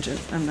a tangent.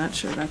 I'm not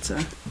sure that's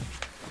a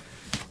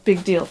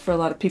big deal for a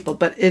lot of people,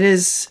 but it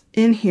is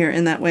in here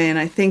in that way. And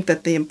I think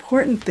that the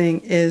important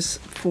thing is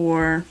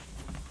for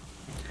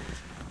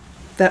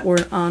that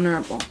word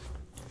honorable.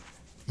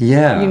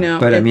 Yeah,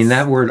 but I mean,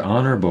 that word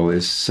honorable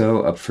is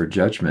so up for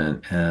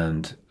judgment,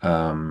 and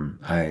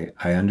I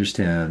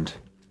understand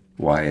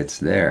why it's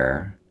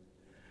there,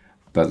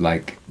 but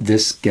like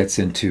this gets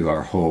into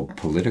our whole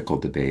political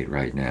debate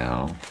right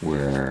now,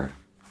 where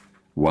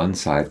one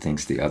side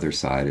thinks the other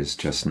side is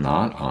just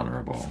not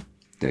honorable.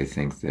 They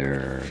think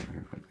they're,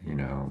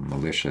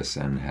 malicious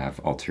and have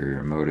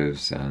ulterior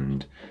motives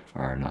and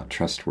are not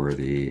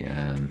trustworthy,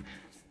 and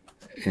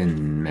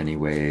in many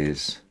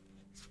ways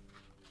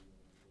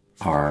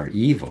are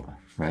evil,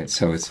 right?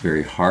 So it's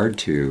very hard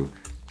to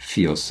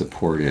feel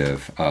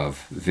supportive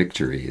of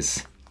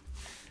victories.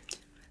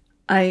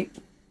 I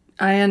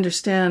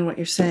understand what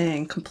you're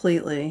saying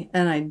completely,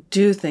 and I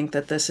do think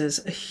that this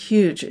is a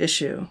huge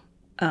issue.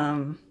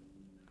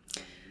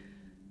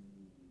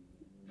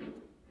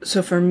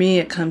 So for me,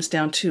 it comes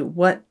down to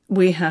what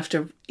we have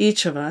to,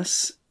 each of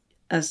us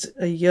as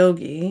a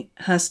yogi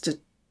has to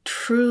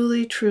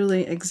truly,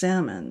 truly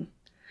examine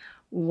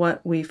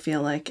what we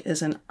feel like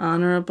is an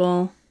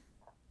honorable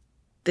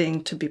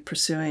thing to be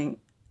pursuing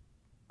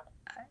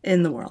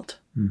in the world.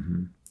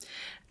 Mm-hmm.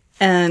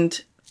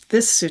 And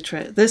this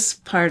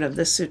part of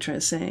this sutra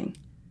is saying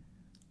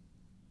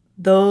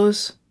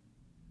those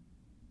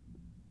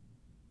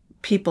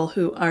people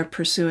who are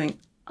pursuing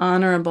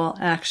honorable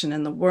action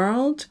in the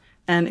world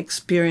and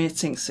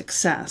experiencing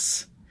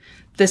success,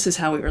 this is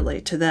how we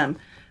relate to them.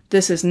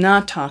 This is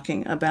not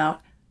talking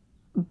about,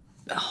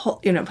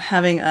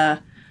 having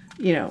a,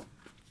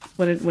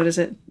 what is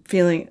it?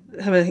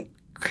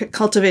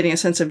 Cultivating a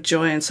sense of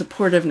joy and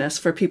supportiveness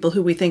for people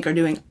who we think are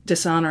doing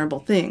dishonorable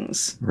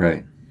things.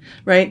 Right.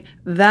 Right?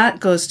 That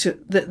goes to,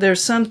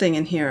 there's something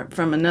in here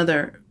from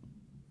another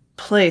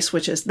place,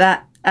 which is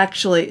that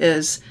actually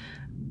is,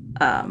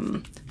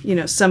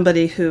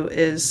 somebody who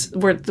is,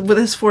 where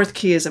this fourth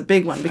key is a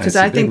big one, because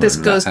I think this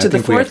goes to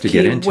the fourth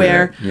key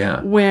where,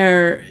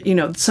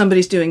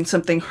 somebody's doing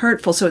something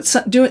hurtful. So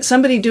it's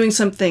somebody doing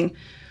something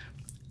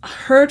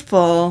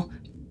hurtful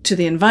to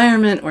the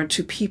environment or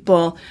to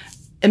people,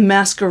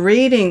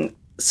 masquerading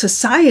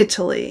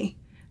societally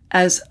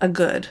as a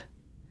good.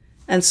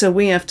 And so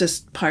we have to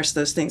parse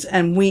those things,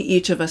 and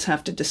each of us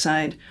have to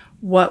decide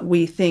what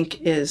we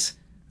think is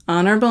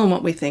honorable and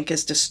what we think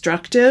is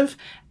destructive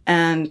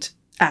and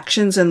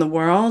actions in the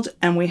world,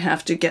 and we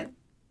have to get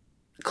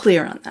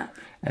clear on that.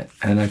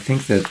 And I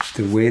think that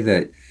the way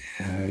that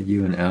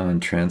you and Alan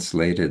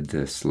translated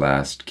this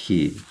last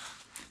key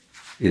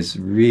is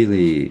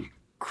really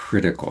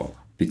critical,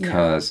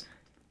 because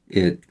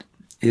it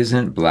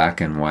isn't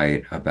black and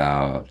white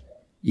about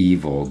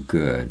evil,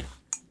 good.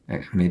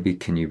 Maybe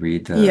can you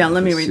read that? Yeah,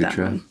 let me read that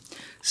one.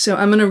 So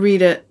I'm going to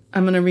read it.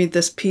 I'm going to read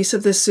this piece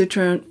of this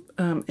sutra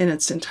in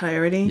its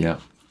entirety. Yeah.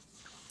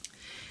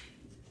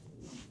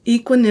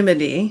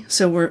 Equanimity.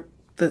 So we're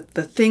the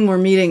thing we're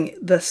meeting.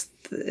 The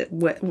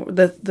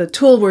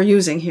tool we're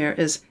using here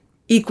is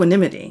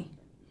equanimity,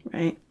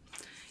 right?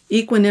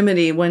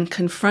 Equanimity when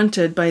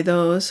confronted by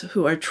those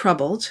who are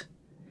troubled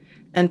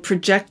and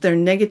project their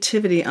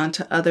negativity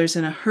onto others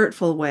in a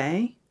hurtful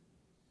way,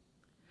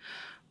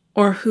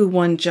 or who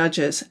one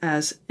judges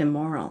as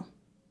immoral.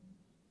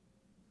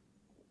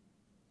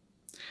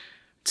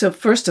 So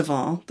first of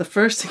all, the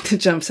first thing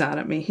that jumps out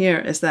at me here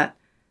is that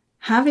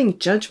having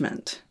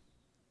judgment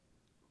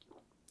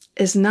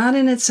is not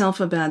in itself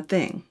a bad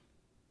thing,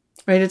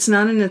 right? It's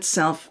not in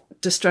itself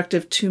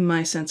destructive to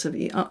my sense of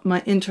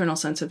my internal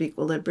sense of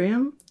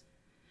equilibrium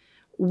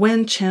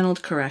when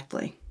channeled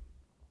correctly.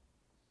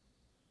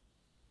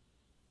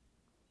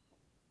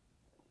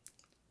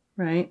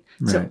 Right?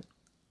 So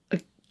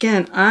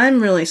again,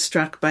 I'm really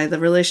struck by the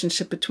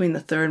relationship between the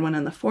third one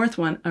and the fourth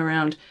one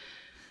around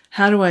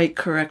how do I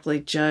correctly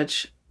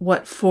judge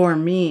what for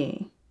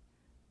me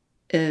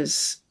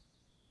is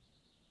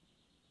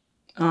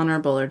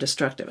honorable or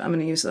destructive. I'm going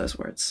to use those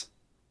words.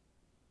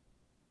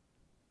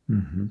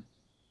 Mm-hmm.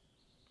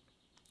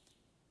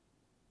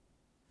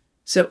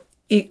 So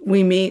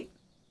we meet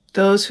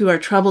those who are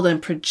troubled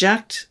and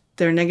project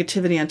their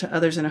negativity onto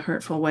others in a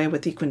hurtful way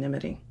with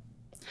equanimity.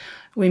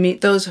 We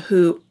meet those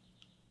who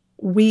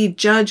we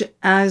judge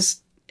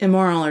as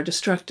immoral or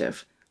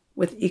destructive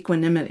with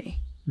equanimity.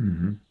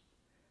 Mm-hmm.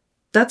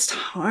 That's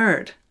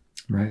hard.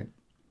 Right.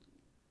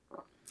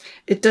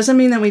 It doesn't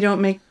mean that we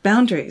don't make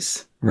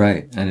boundaries.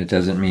 Right. And it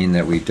doesn't mean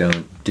that we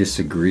don't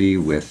disagree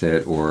with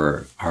it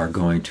or are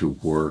going to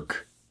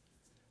work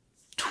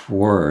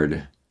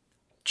toward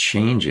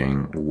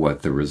changing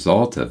what the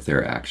result of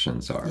their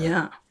actions are.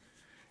 Yeah.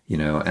 You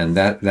know, and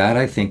that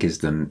I think is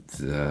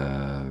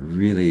the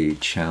really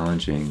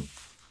challenging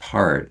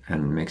part,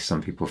 and makes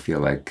some people feel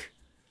like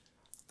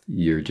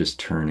you're just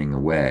turning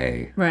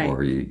away, right.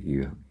 Or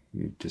you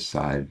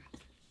decide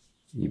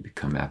you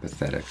become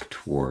apathetic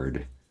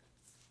toward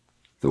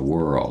the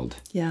world.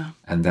 Yeah.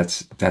 And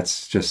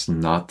that's just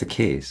not the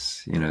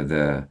case. You know,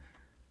 the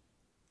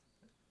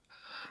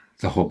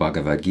whole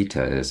Bhagavad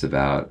Gita is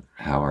about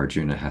how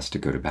Arjuna has to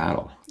go to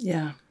battle.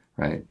 Yeah.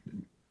 Right?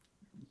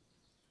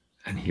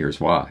 And here's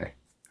why.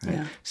 Right?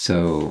 Yeah.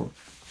 So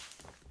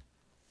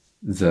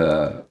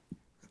to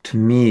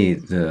me,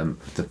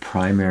 the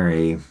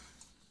primary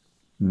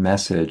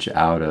message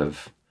out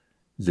of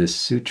this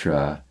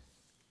sutra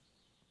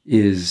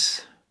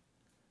is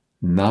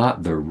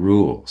not the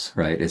rules,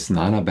 right? It's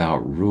not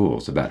about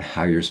rules, about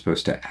how you're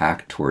supposed to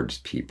act towards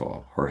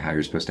people or how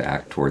you're supposed to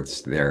act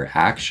towards their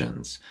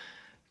actions,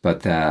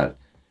 but that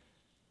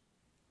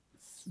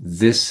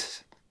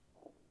this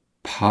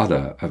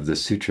pada of the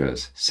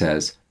sutras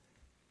says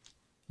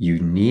you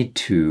need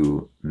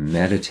to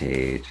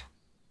meditate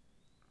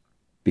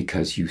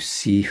because you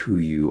see who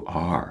you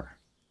are.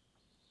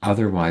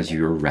 Otherwise,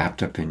 you're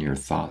wrapped up in your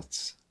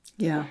thoughts.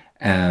 Yeah.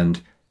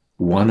 And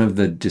one of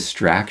the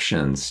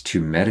distractions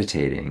to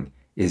meditating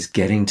is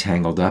getting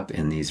tangled up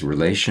in these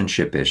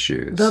relationship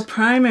issues. The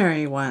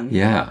primary one.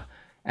 Yeah.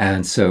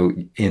 And so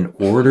in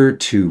order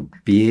to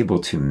be able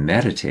to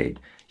meditate,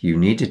 you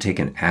need to take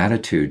an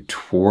attitude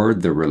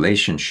toward the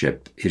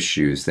relationship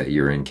issues that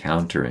you're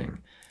encountering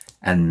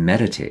and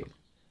meditate.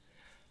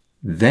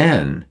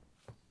 Then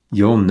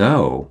you'll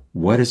know,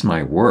 what is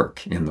my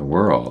work in the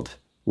world?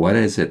 What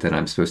is it that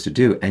I'm supposed to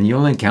do? And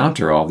you'll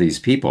encounter all these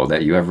people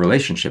that you have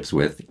relationships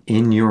with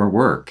in your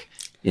work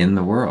in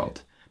the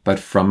world, but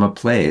from a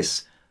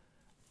place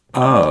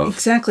of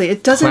exactly.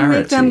 It doesn't clarity.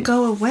 Make them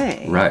go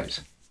away. Right.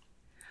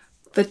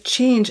 The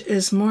change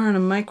is more on a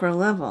micro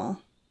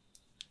level.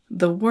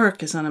 The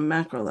work is on a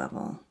macro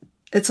level.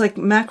 It's like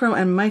macro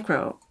and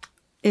micro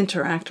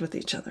interact with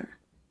each other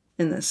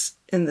in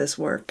this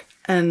work.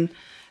 And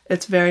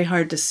it's very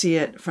hard to see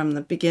it from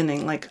the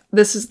beginning. Like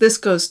this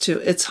goes to,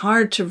 it's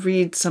hard to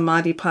read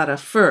Samadhipada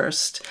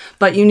first,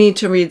 but you need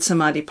to read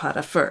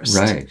Samadhipada first.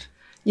 Right.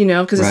 You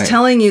know, because right. It's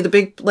telling you the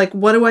big, like,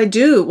 what do I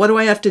do? What do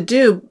I have to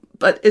do?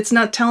 But it's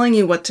not telling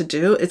you what to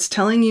do. It's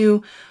telling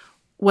you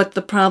what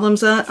the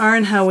problems are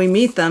and how we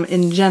meet them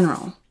in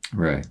general.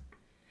 Right.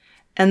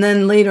 And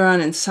then later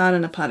on in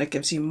Sadhanapada, it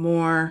gives you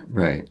more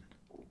right.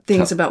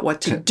 things about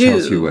what to do.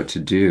 Tells you what to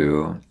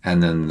do.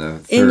 And then the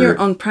third, in your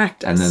own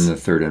practice. And then the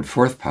third and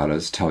fourth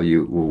padas tell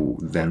you, well,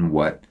 then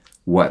what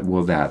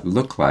will that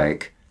look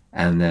like?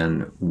 And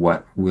then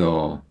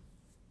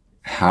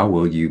how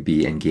will you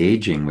be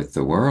engaging with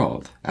the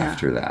world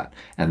after that?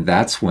 And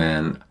that's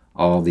when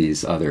all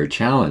these other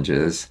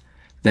challenges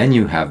then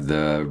you have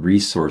the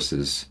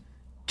resources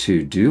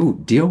to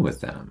deal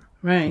with them.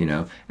 Right. You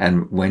know,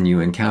 and when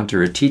you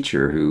encounter a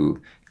teacher who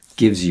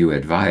gives you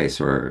advice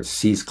or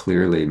sees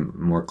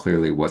more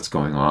clearly what's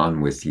going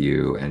on with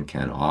you and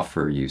can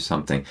offer you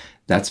something,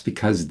 that's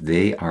because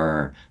they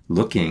are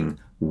looking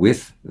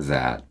with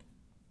that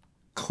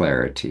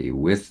clarity,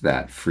 with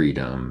that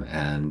freedom,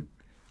 and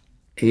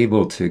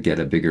able to get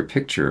a bigger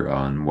picture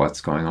on what's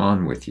going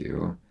on with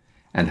you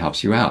and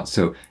helps you out.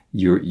 So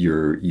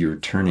you're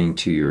turning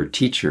to your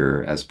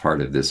teacher as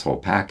part of this whole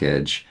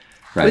package,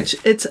 right? Which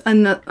it's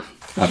another.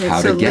 Of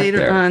how to get later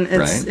there, on,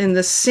 it's right? in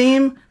the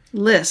same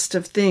list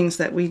of things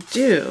that we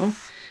do.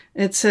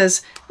 It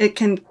says it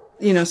can,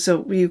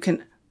 so you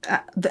can,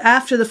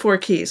 after the 4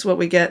 keys, what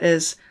we get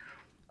is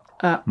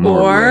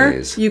More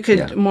ways. You could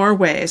Yeah. more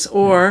ways,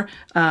 or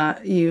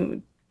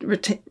you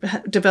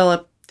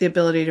develop the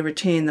ability to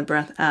retain the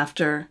breath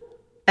after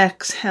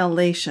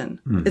exhalation.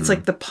 It's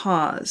like the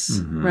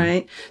pause,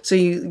 right? So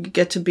you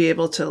get to be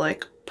able to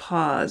like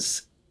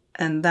pause,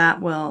 and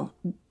that will.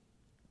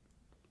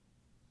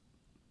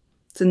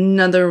 It's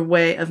another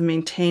way of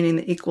maintaining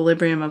the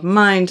equilibrium of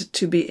mind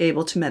to be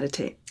able to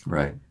meditate.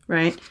 Right.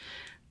 Right?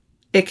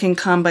 It can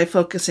come by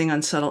focusing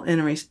on subtle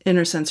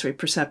inner sensory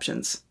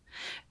perceptions.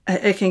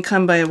 It can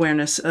come by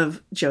awareness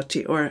of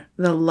jyoti, or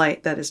the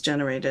light that is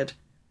generated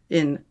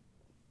in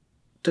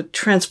the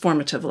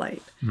transformative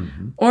light.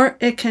 Mm-hmm. Or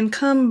it can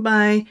come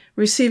by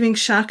receiving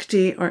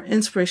shakti, or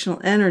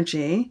inspirational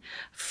energy,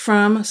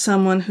 from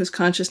someone whose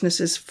consciousness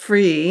is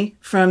free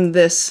from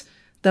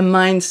the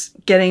mind's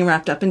getting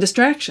wrapped up in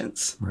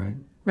distractions. Right.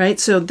 Right?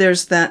 So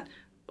there's that,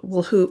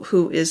 well,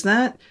 who is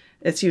that?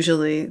 It's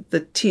usually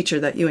the teacher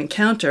that you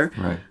encounter.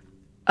 Right.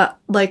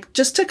 Like,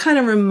 just to kind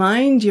of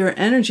remind your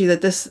energy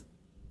that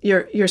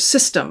your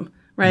system,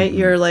 right?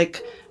 Your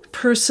like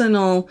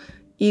personal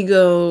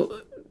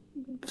ego,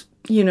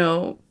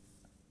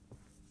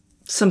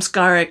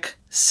 samskaric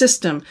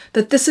system,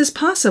 that this is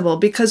possible,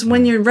 because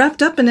when you're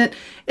wrapped up in it,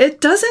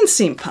 it doesn't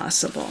seem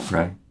possible.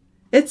 Right.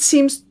 It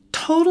seems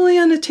totally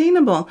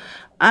unattainable.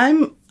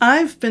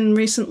 I've been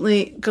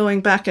recently going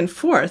back and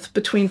forth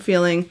between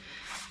feeling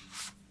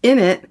in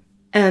it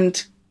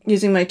and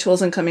using my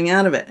tools and coming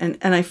out of it.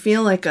 And I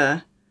feel like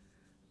a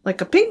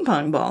ping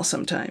pong ball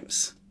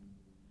sometimes.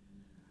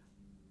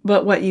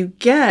 But what you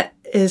get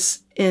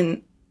is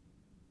in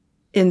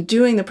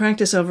doing the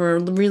practice over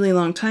a really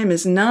long time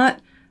is not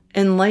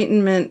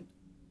enlightenment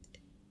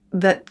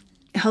that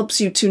helps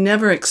you to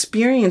never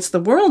experience the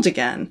world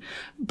again,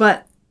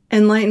 but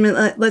enlightenment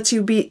that lets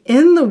you be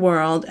in the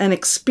world and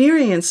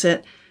experience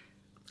it,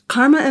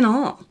 karma and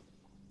all,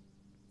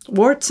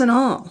 warts and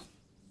all,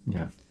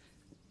 Yeah.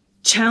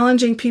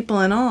 challenging people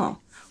and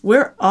all.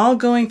 We're all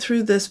going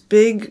through this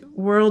big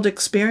world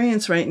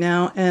experience right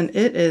now, and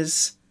it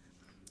is,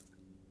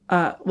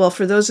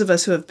 for those of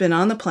us who have been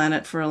on the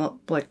planet for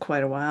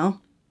quite a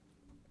while,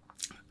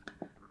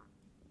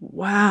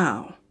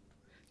 wow.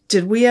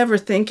 Did we ever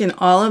think in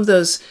all of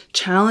those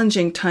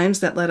challenging times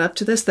that led up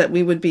to this that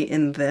we would be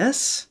in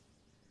this?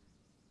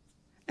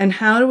 And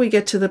how do we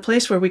get to the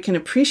place where we can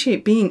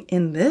appreciate being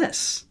in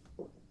this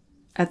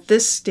at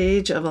this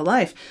stage of a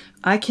life?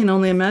 I can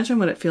only imagine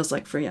what it feels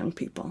like for young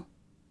people.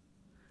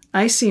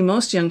 I see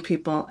most young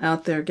people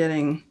out there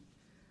getting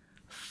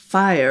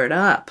fired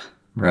up.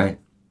 Right.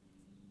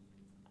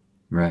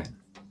 Right.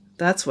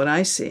 That's what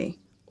I see.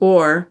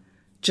 Or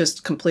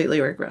just completely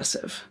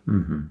regressive.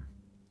 Mm-hmm.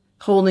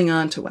 Holding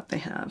on to what they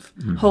have.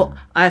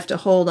 I have to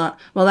hold on.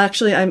 Well,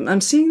 actually,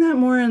 I'm seeing that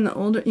more in the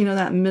older,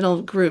 that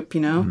middle group,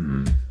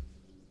 Mm-hmm.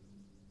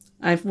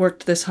 I've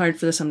worked this hard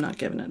for this. I'm not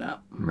giving it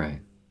up. Right.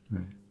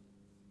 Right.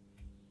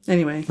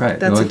 Anyway, Right.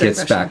 That's Well, a it gets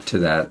digression. back to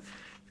that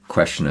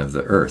question of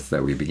the earth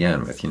that we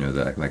began with,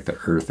 the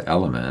earth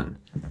element,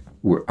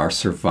 where our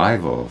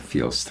survival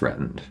feels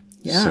threatened.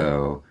 Yeah.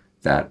 So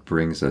that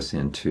brings us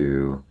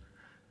into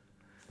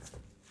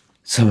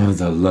some of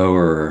the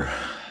lower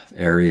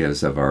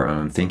areas of our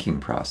own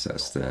thinking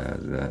process.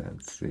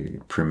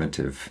 The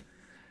primitive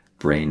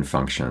brain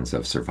functions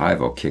of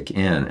survival kick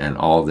in, and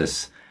all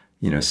this,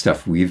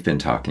 stuff we've been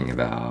talking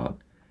about,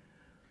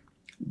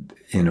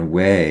 in a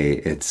way,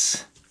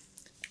 it's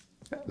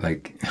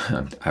like,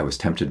 I was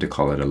tempted to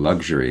call it a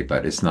luxury,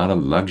 but it's not a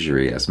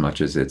luxury as much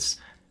as it's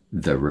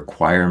the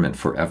requirement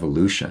for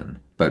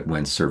evolution. But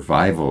when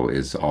survival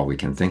is all we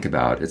can think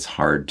about, it's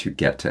hard to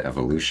get to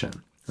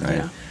evolution,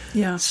 right?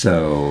 Yeah.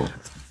 So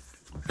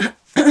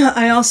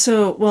I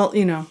also,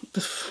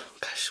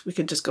 gosh, we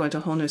could just go into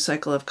a whole new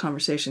cycle of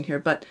conversation here,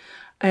 but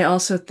I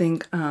also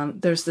think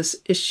there's this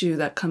issue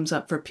that comes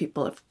up for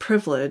people of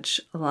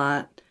privilege a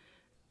lot.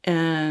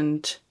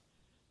 And,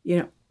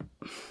 I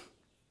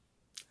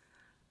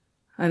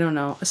don't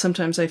know.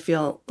 Sometimes I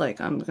feel like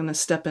I'm going to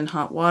step in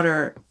hot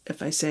water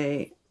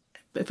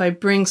if I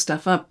bring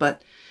stuff up,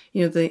 but,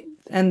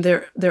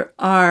 there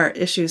are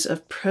issues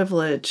of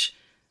privilege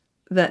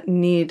that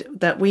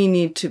we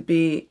need to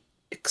be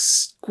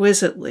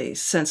exquisitely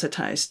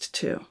sensitized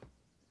to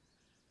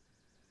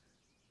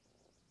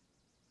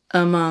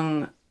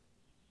among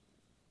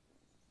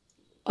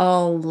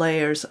all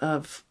layers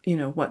of,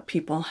 what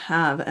people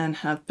have and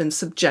have been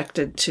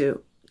subjected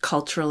to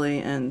culturally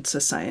and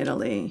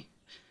societally,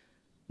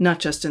 not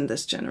just in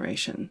this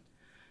generation.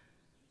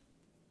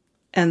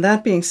 And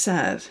that being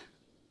said,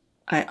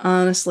 I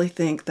honestly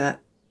think that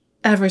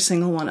every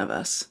single one of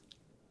us,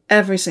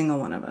 I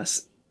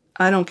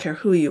don't care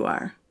who you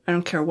are, I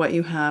don't care what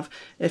you have,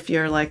 if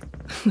you're like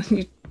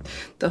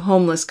the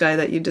homeless guy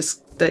that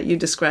you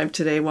described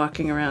today,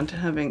 walking around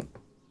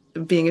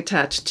being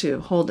attached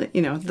to holding,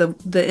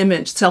 the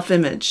image,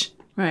 self-image,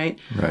 right?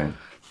 Right.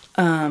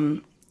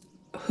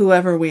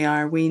 Whoever we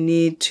are, we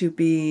need to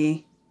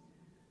be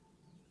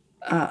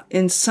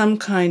in some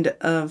kind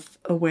of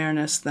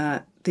awareness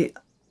that the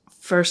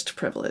first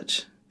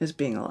privilege is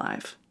being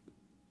alive.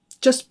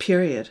 Just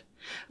period.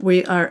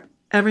 We are,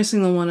 every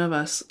single one of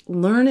us,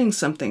 learning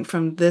something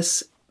from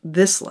this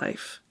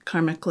life,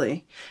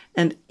 karmically,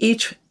 and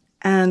each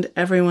and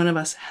every one of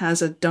us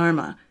has a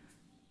dharma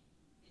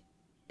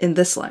in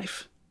this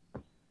life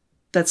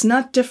that's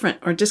not different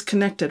or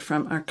disconnected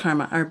from our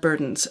karma, our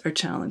burdens, our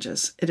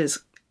challenges. It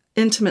is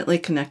intimately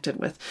connected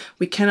with.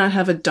 We cannot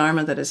have a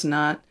dharma that is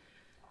not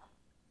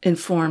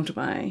informed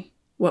by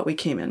what we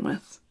came in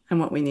with and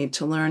what we need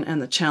to learn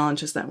and the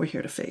challenges that we're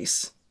here to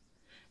face.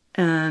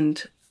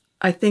 And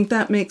I think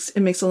that makes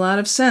a lot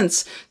of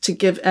sense to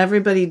give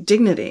everybody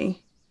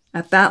dignity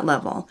at that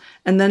level.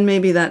 And then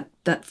maybe that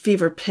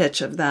fever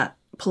pitch of that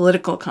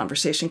political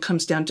conversation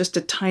comes down just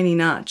a tiny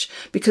notch,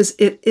 because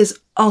it is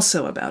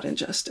also about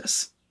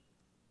injustice.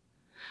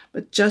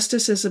 But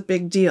justice is a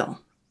big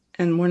deal,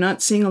 and we're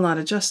not seeing a lot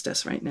of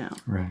justice right now.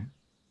 Right.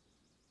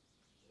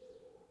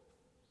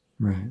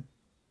 Right.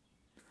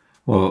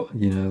 Well,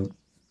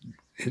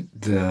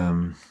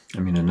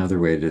 another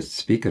way to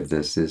speak of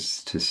this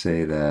is to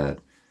say that,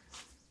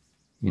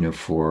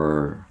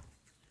 for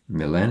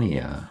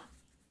millennia,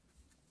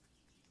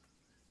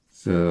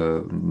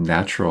 the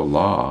natural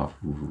law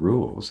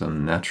rules,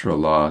 and natural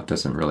law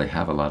doesn't really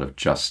have a lot of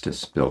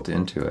justice built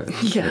into it.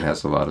 Yeah. It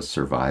has a lot of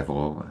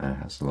survival, it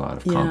has a lot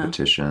of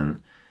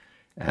competition,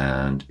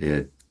 and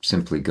it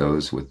simply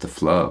goes with the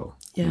flow,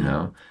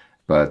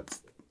 But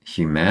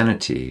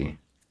humanity,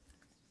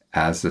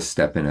 as a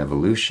step in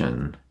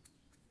evolution,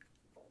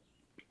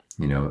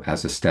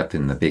 as a step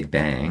in the Big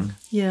Bang,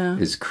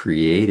 is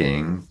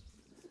creating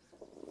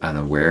an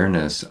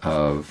awareness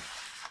of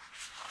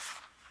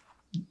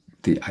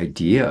the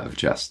idea of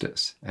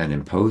justice and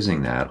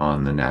imposing that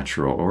on the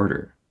natural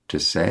order to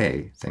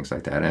say things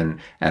like that.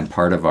 And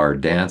part of our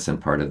dance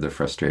and part of the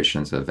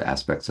frustrations of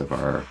aspects of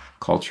our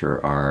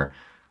culture are,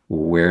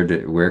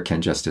 where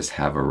can justice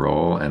have a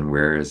role and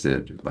where is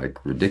it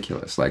like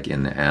ridiculous? Like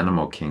in the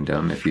animal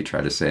kingdom, if you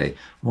try to say,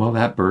 well,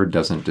 that bird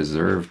doesn't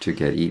deserve to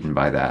get eaten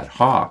by that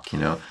hawk,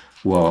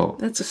 well,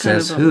 that's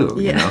says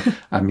who? Yeah.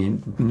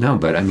 No,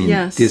 but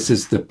yes.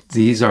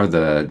 These are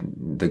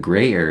the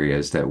gray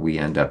areas that we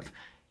end up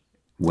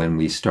when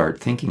we start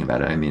thinking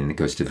about it. It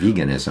goes to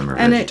veganism or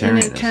vegetarianism. And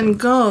it can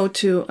go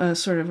to a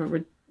sort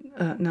of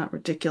not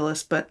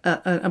ridiculous, but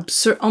an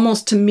absurd,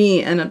 almost to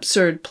me, an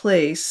absurd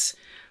place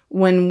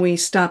when we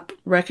stop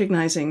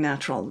recognizing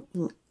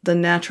the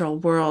natural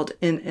world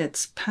in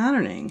its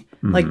patterning.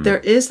 Mm-hmm. Like there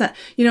is that,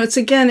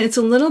 it's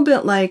a little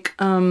bit like,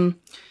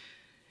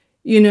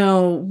 we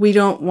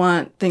don't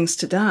want things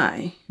to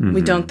die. Mm-hmm.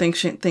 We don't think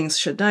things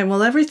should die.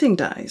 Well, everything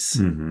dies.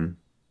 Mm-hmm.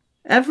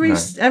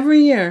 Every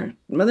year,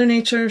 Mother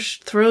Nature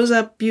throws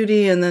up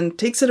beauty and then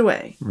takes it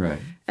away. Right.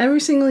 Every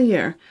single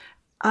year.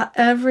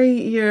 Every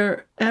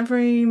year,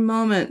 every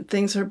moment,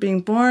 things are being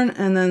born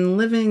and then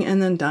living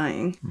and then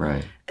dying.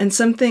 Right. And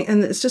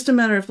it's just a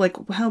matter of like,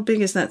 how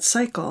big is that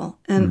cycle?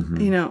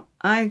 And,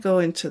 I go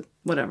into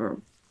whatever.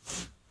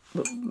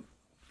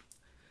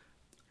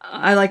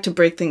 I like to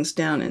break things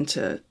down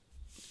into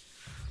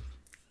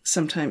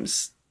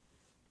sometimes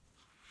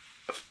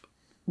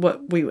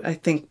what I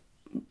think,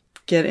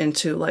 get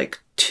into like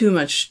too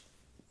much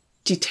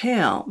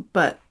detail,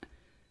 but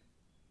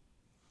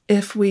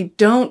if we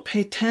don't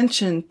pay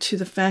attention to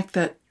the fact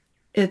that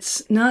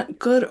it's not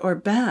good or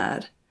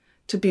bad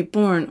to be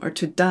born or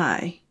to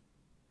die,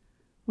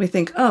 we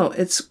think, oh,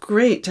 it's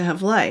great to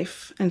have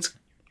life and it's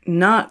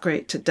not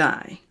great to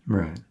die.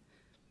 Right.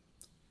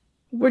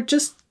 We're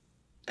just,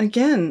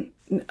 again,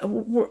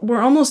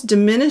 we're almost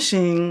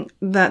diminishing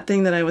that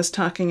thing that I was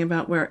talking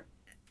about where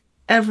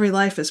every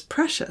life is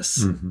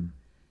precious. Mm-hmm.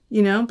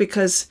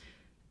 Because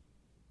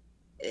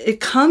it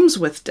comes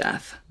with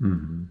death.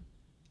 Mm-hmm.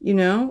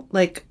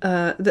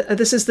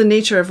 This is the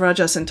nature of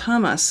Rajas and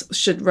Tamas.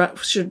 Should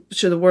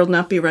the world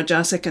not be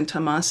Rajasic and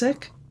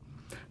Tamasic?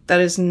 That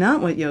is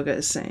not what yoga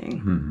is saying.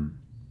 Mm-hmm.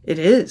 It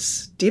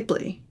is,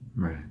 deeply.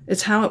 Right.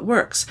 It's how it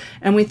works.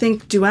 And we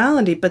think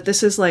duality, but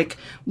this is like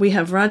we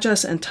have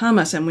Rajas and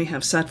Tamas and we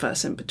have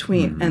Sattvas in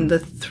between. Mm-hmm. And the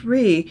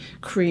three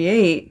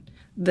create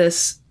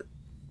this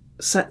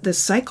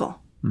cycle.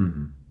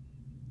 Mm-hmm.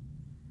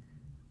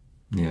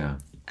 Yeah.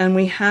 And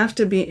we have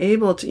to be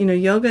able to,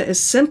 yoga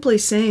is simply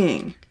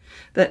saying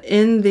that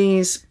in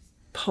these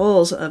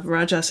poles of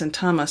rajas and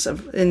tamas.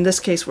 In this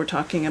case, we're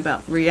talking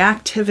about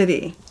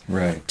reactivity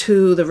Right.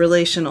 to the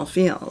relational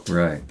field.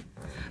 Right.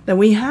 That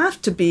we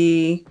have to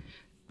be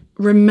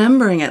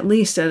remembering, at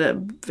least at a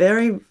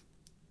very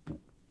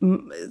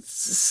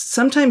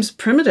sometimes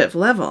primitive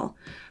level,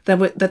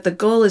 that the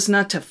goal is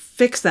not to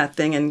fix that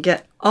thing and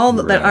get all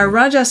that our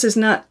rajas is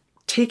not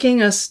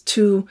taking us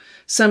to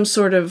some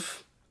sort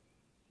of,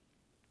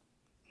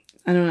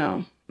 I don't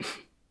know,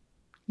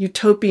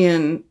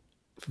 utopian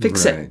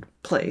fix-it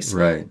place.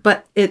 Right.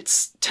 But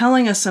it's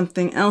telling us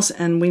something else,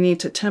 and we need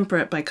to temper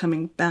it by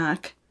coming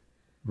back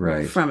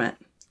from it.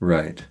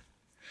 Right.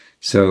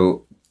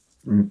 So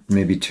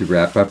maybe to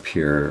wrap up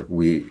here,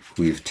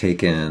 we've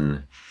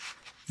taken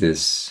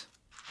this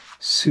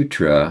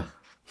sutra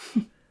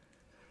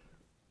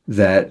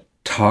that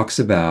talks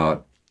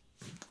about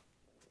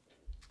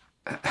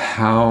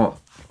how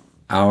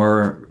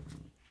our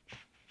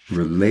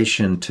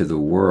relation to the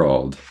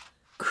world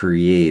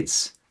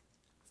creates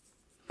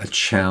a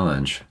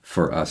challenge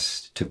for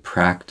us to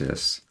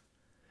practice,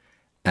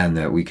 and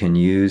that we can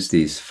use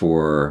these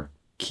 4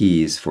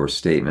 keys, 4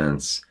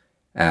 statements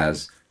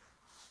as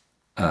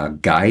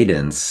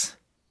guidance,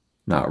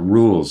 not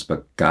rules,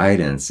 but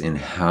guidance in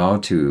how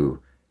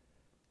to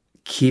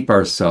keep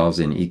ourselves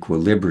in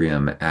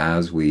equilibrium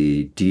as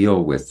we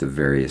deal with the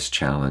various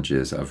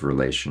challenges of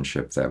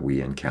relationship that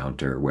we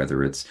encounter,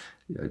 whether it's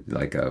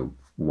like a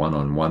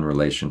one-on-one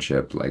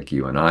relationship like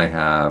you and I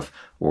have,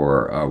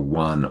 or a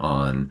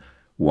one-on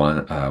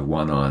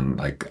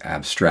like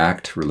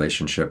abstract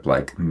relationship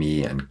like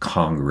me and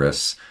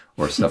Congress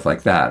or stuff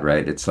like that,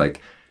 right? It's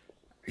like,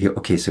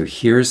 okay, so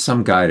here's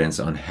some guidance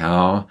on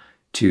how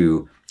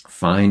to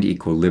find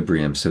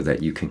equilibrium so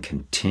that you can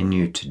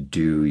continue to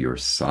do your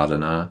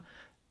sadhana.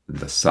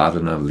 The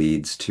sadhana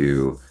leads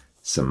to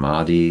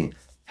samadhi.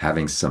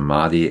 Having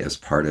samadhi as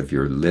part of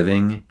your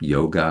living,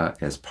 yoga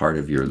as part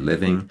of your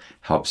living,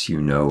 helps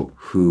you know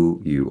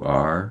who you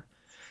are.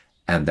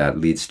 And that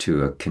leads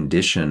to a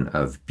condition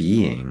of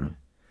being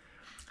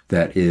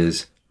that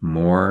is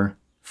more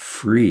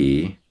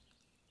free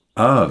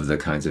of the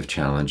kinds of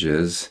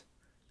challenges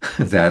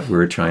that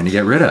we're trying to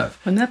get rid of.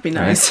 Wouldn't that be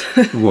nice?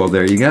 Right? Well,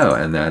 there you go.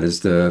 And that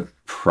is the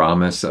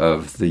promise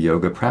of the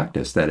yoga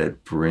practice, that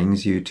it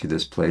brings you to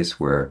this place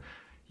where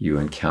you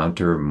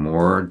encounter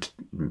more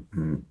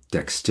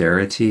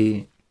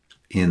dexterity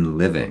in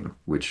living,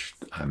 which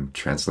I'm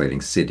translating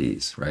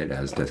siddhis, right,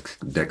 as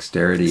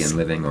dexterity in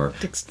living, or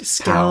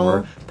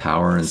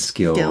power and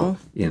skill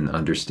in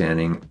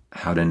understanding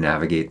how to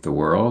navigate the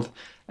world.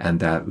 And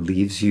that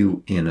leaves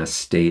you in a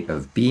state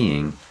of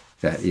being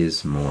that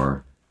is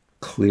more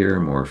clear,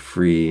 more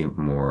free,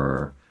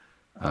 more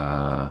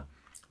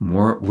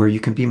where you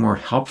can be more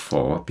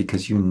helpful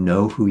because you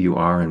know who you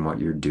are and what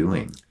you're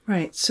doing.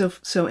 Right. So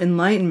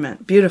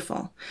enlightenment,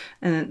 beautiful.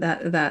 And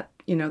that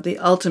the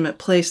ultimate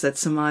place that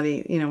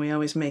samadhi, we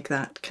always make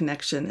that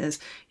connection is,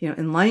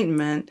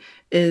 enlightenment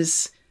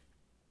is,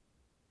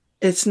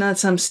 it's not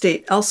some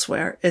state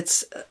elsewhere.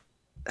 It's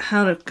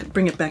how to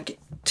bring it back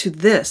to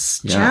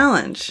this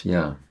challenge.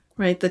 Yeah.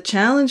 Right. The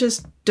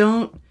challenges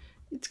don't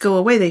go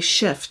away. They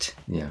shift.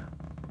 Yeah.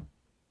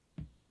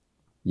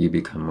 You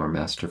become more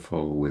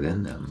masterful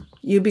within them.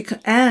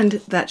 And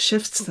that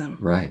shifts them.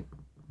 Right.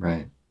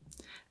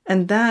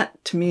 And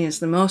that, to me, is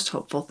the most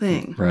hopeful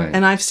thing. Right.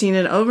 And I've seen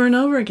it over and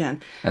over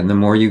again. And the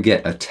more you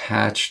get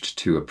attached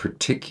to a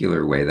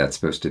particular way that's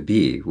supposed to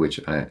be, which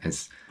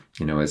as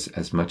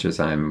much as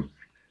I'm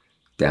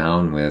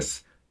down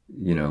with,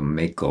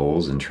 make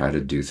goals and try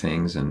to do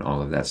things and all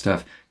of that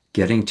stuff,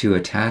 getting too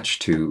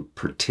attached to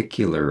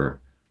particular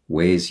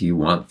ways you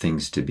want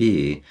things to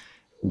be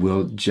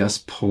will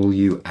just pull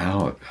you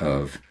out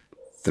of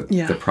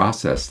the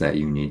process that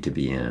you need to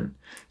be in.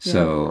 Yeah.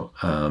 So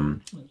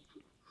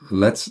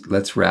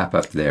let's wrap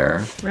up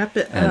there. Wrap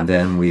it up. And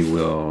then we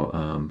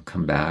will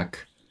come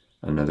back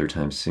another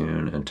time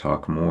soon and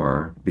talk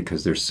more,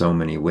 because there's so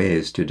many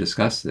ways to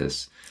discuss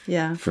this.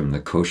 Yeah. From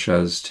the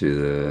koshas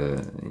to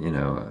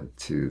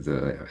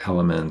the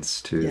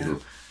elements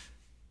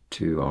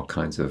to all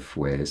kinds of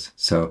ways.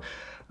 So,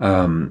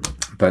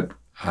 but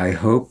I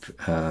hope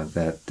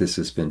that this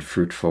has been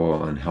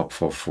fruitful and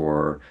helpful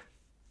for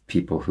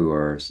people who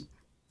are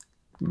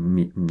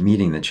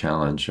meeting the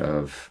challenge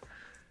of,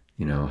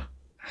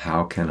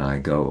 how can I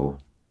go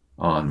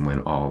on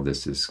when all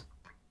this is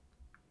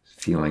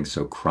feeling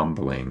so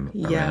crumbling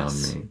around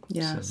me?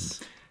 Yes.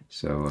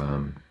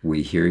 So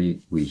we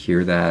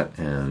hear that,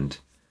 and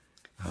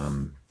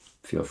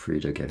feel free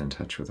to get in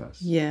touch with us.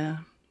 Yeah.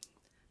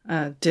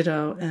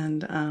 Ditto.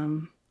 And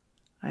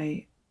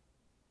I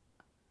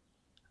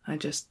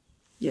just,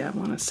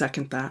 want to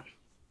second that.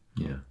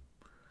 Yeah.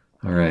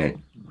 All right.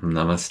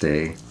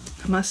 Namaste.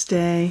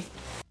 Namaste.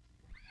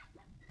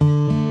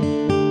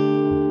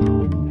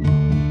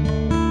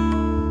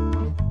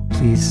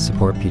 Please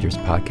support Peter's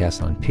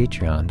podcast on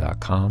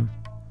patreon.com.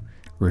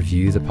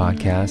 Review the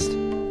podcast.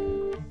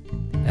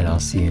 And I'll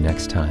see you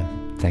next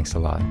time. Thanks a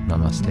lot.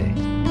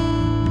 Namaste.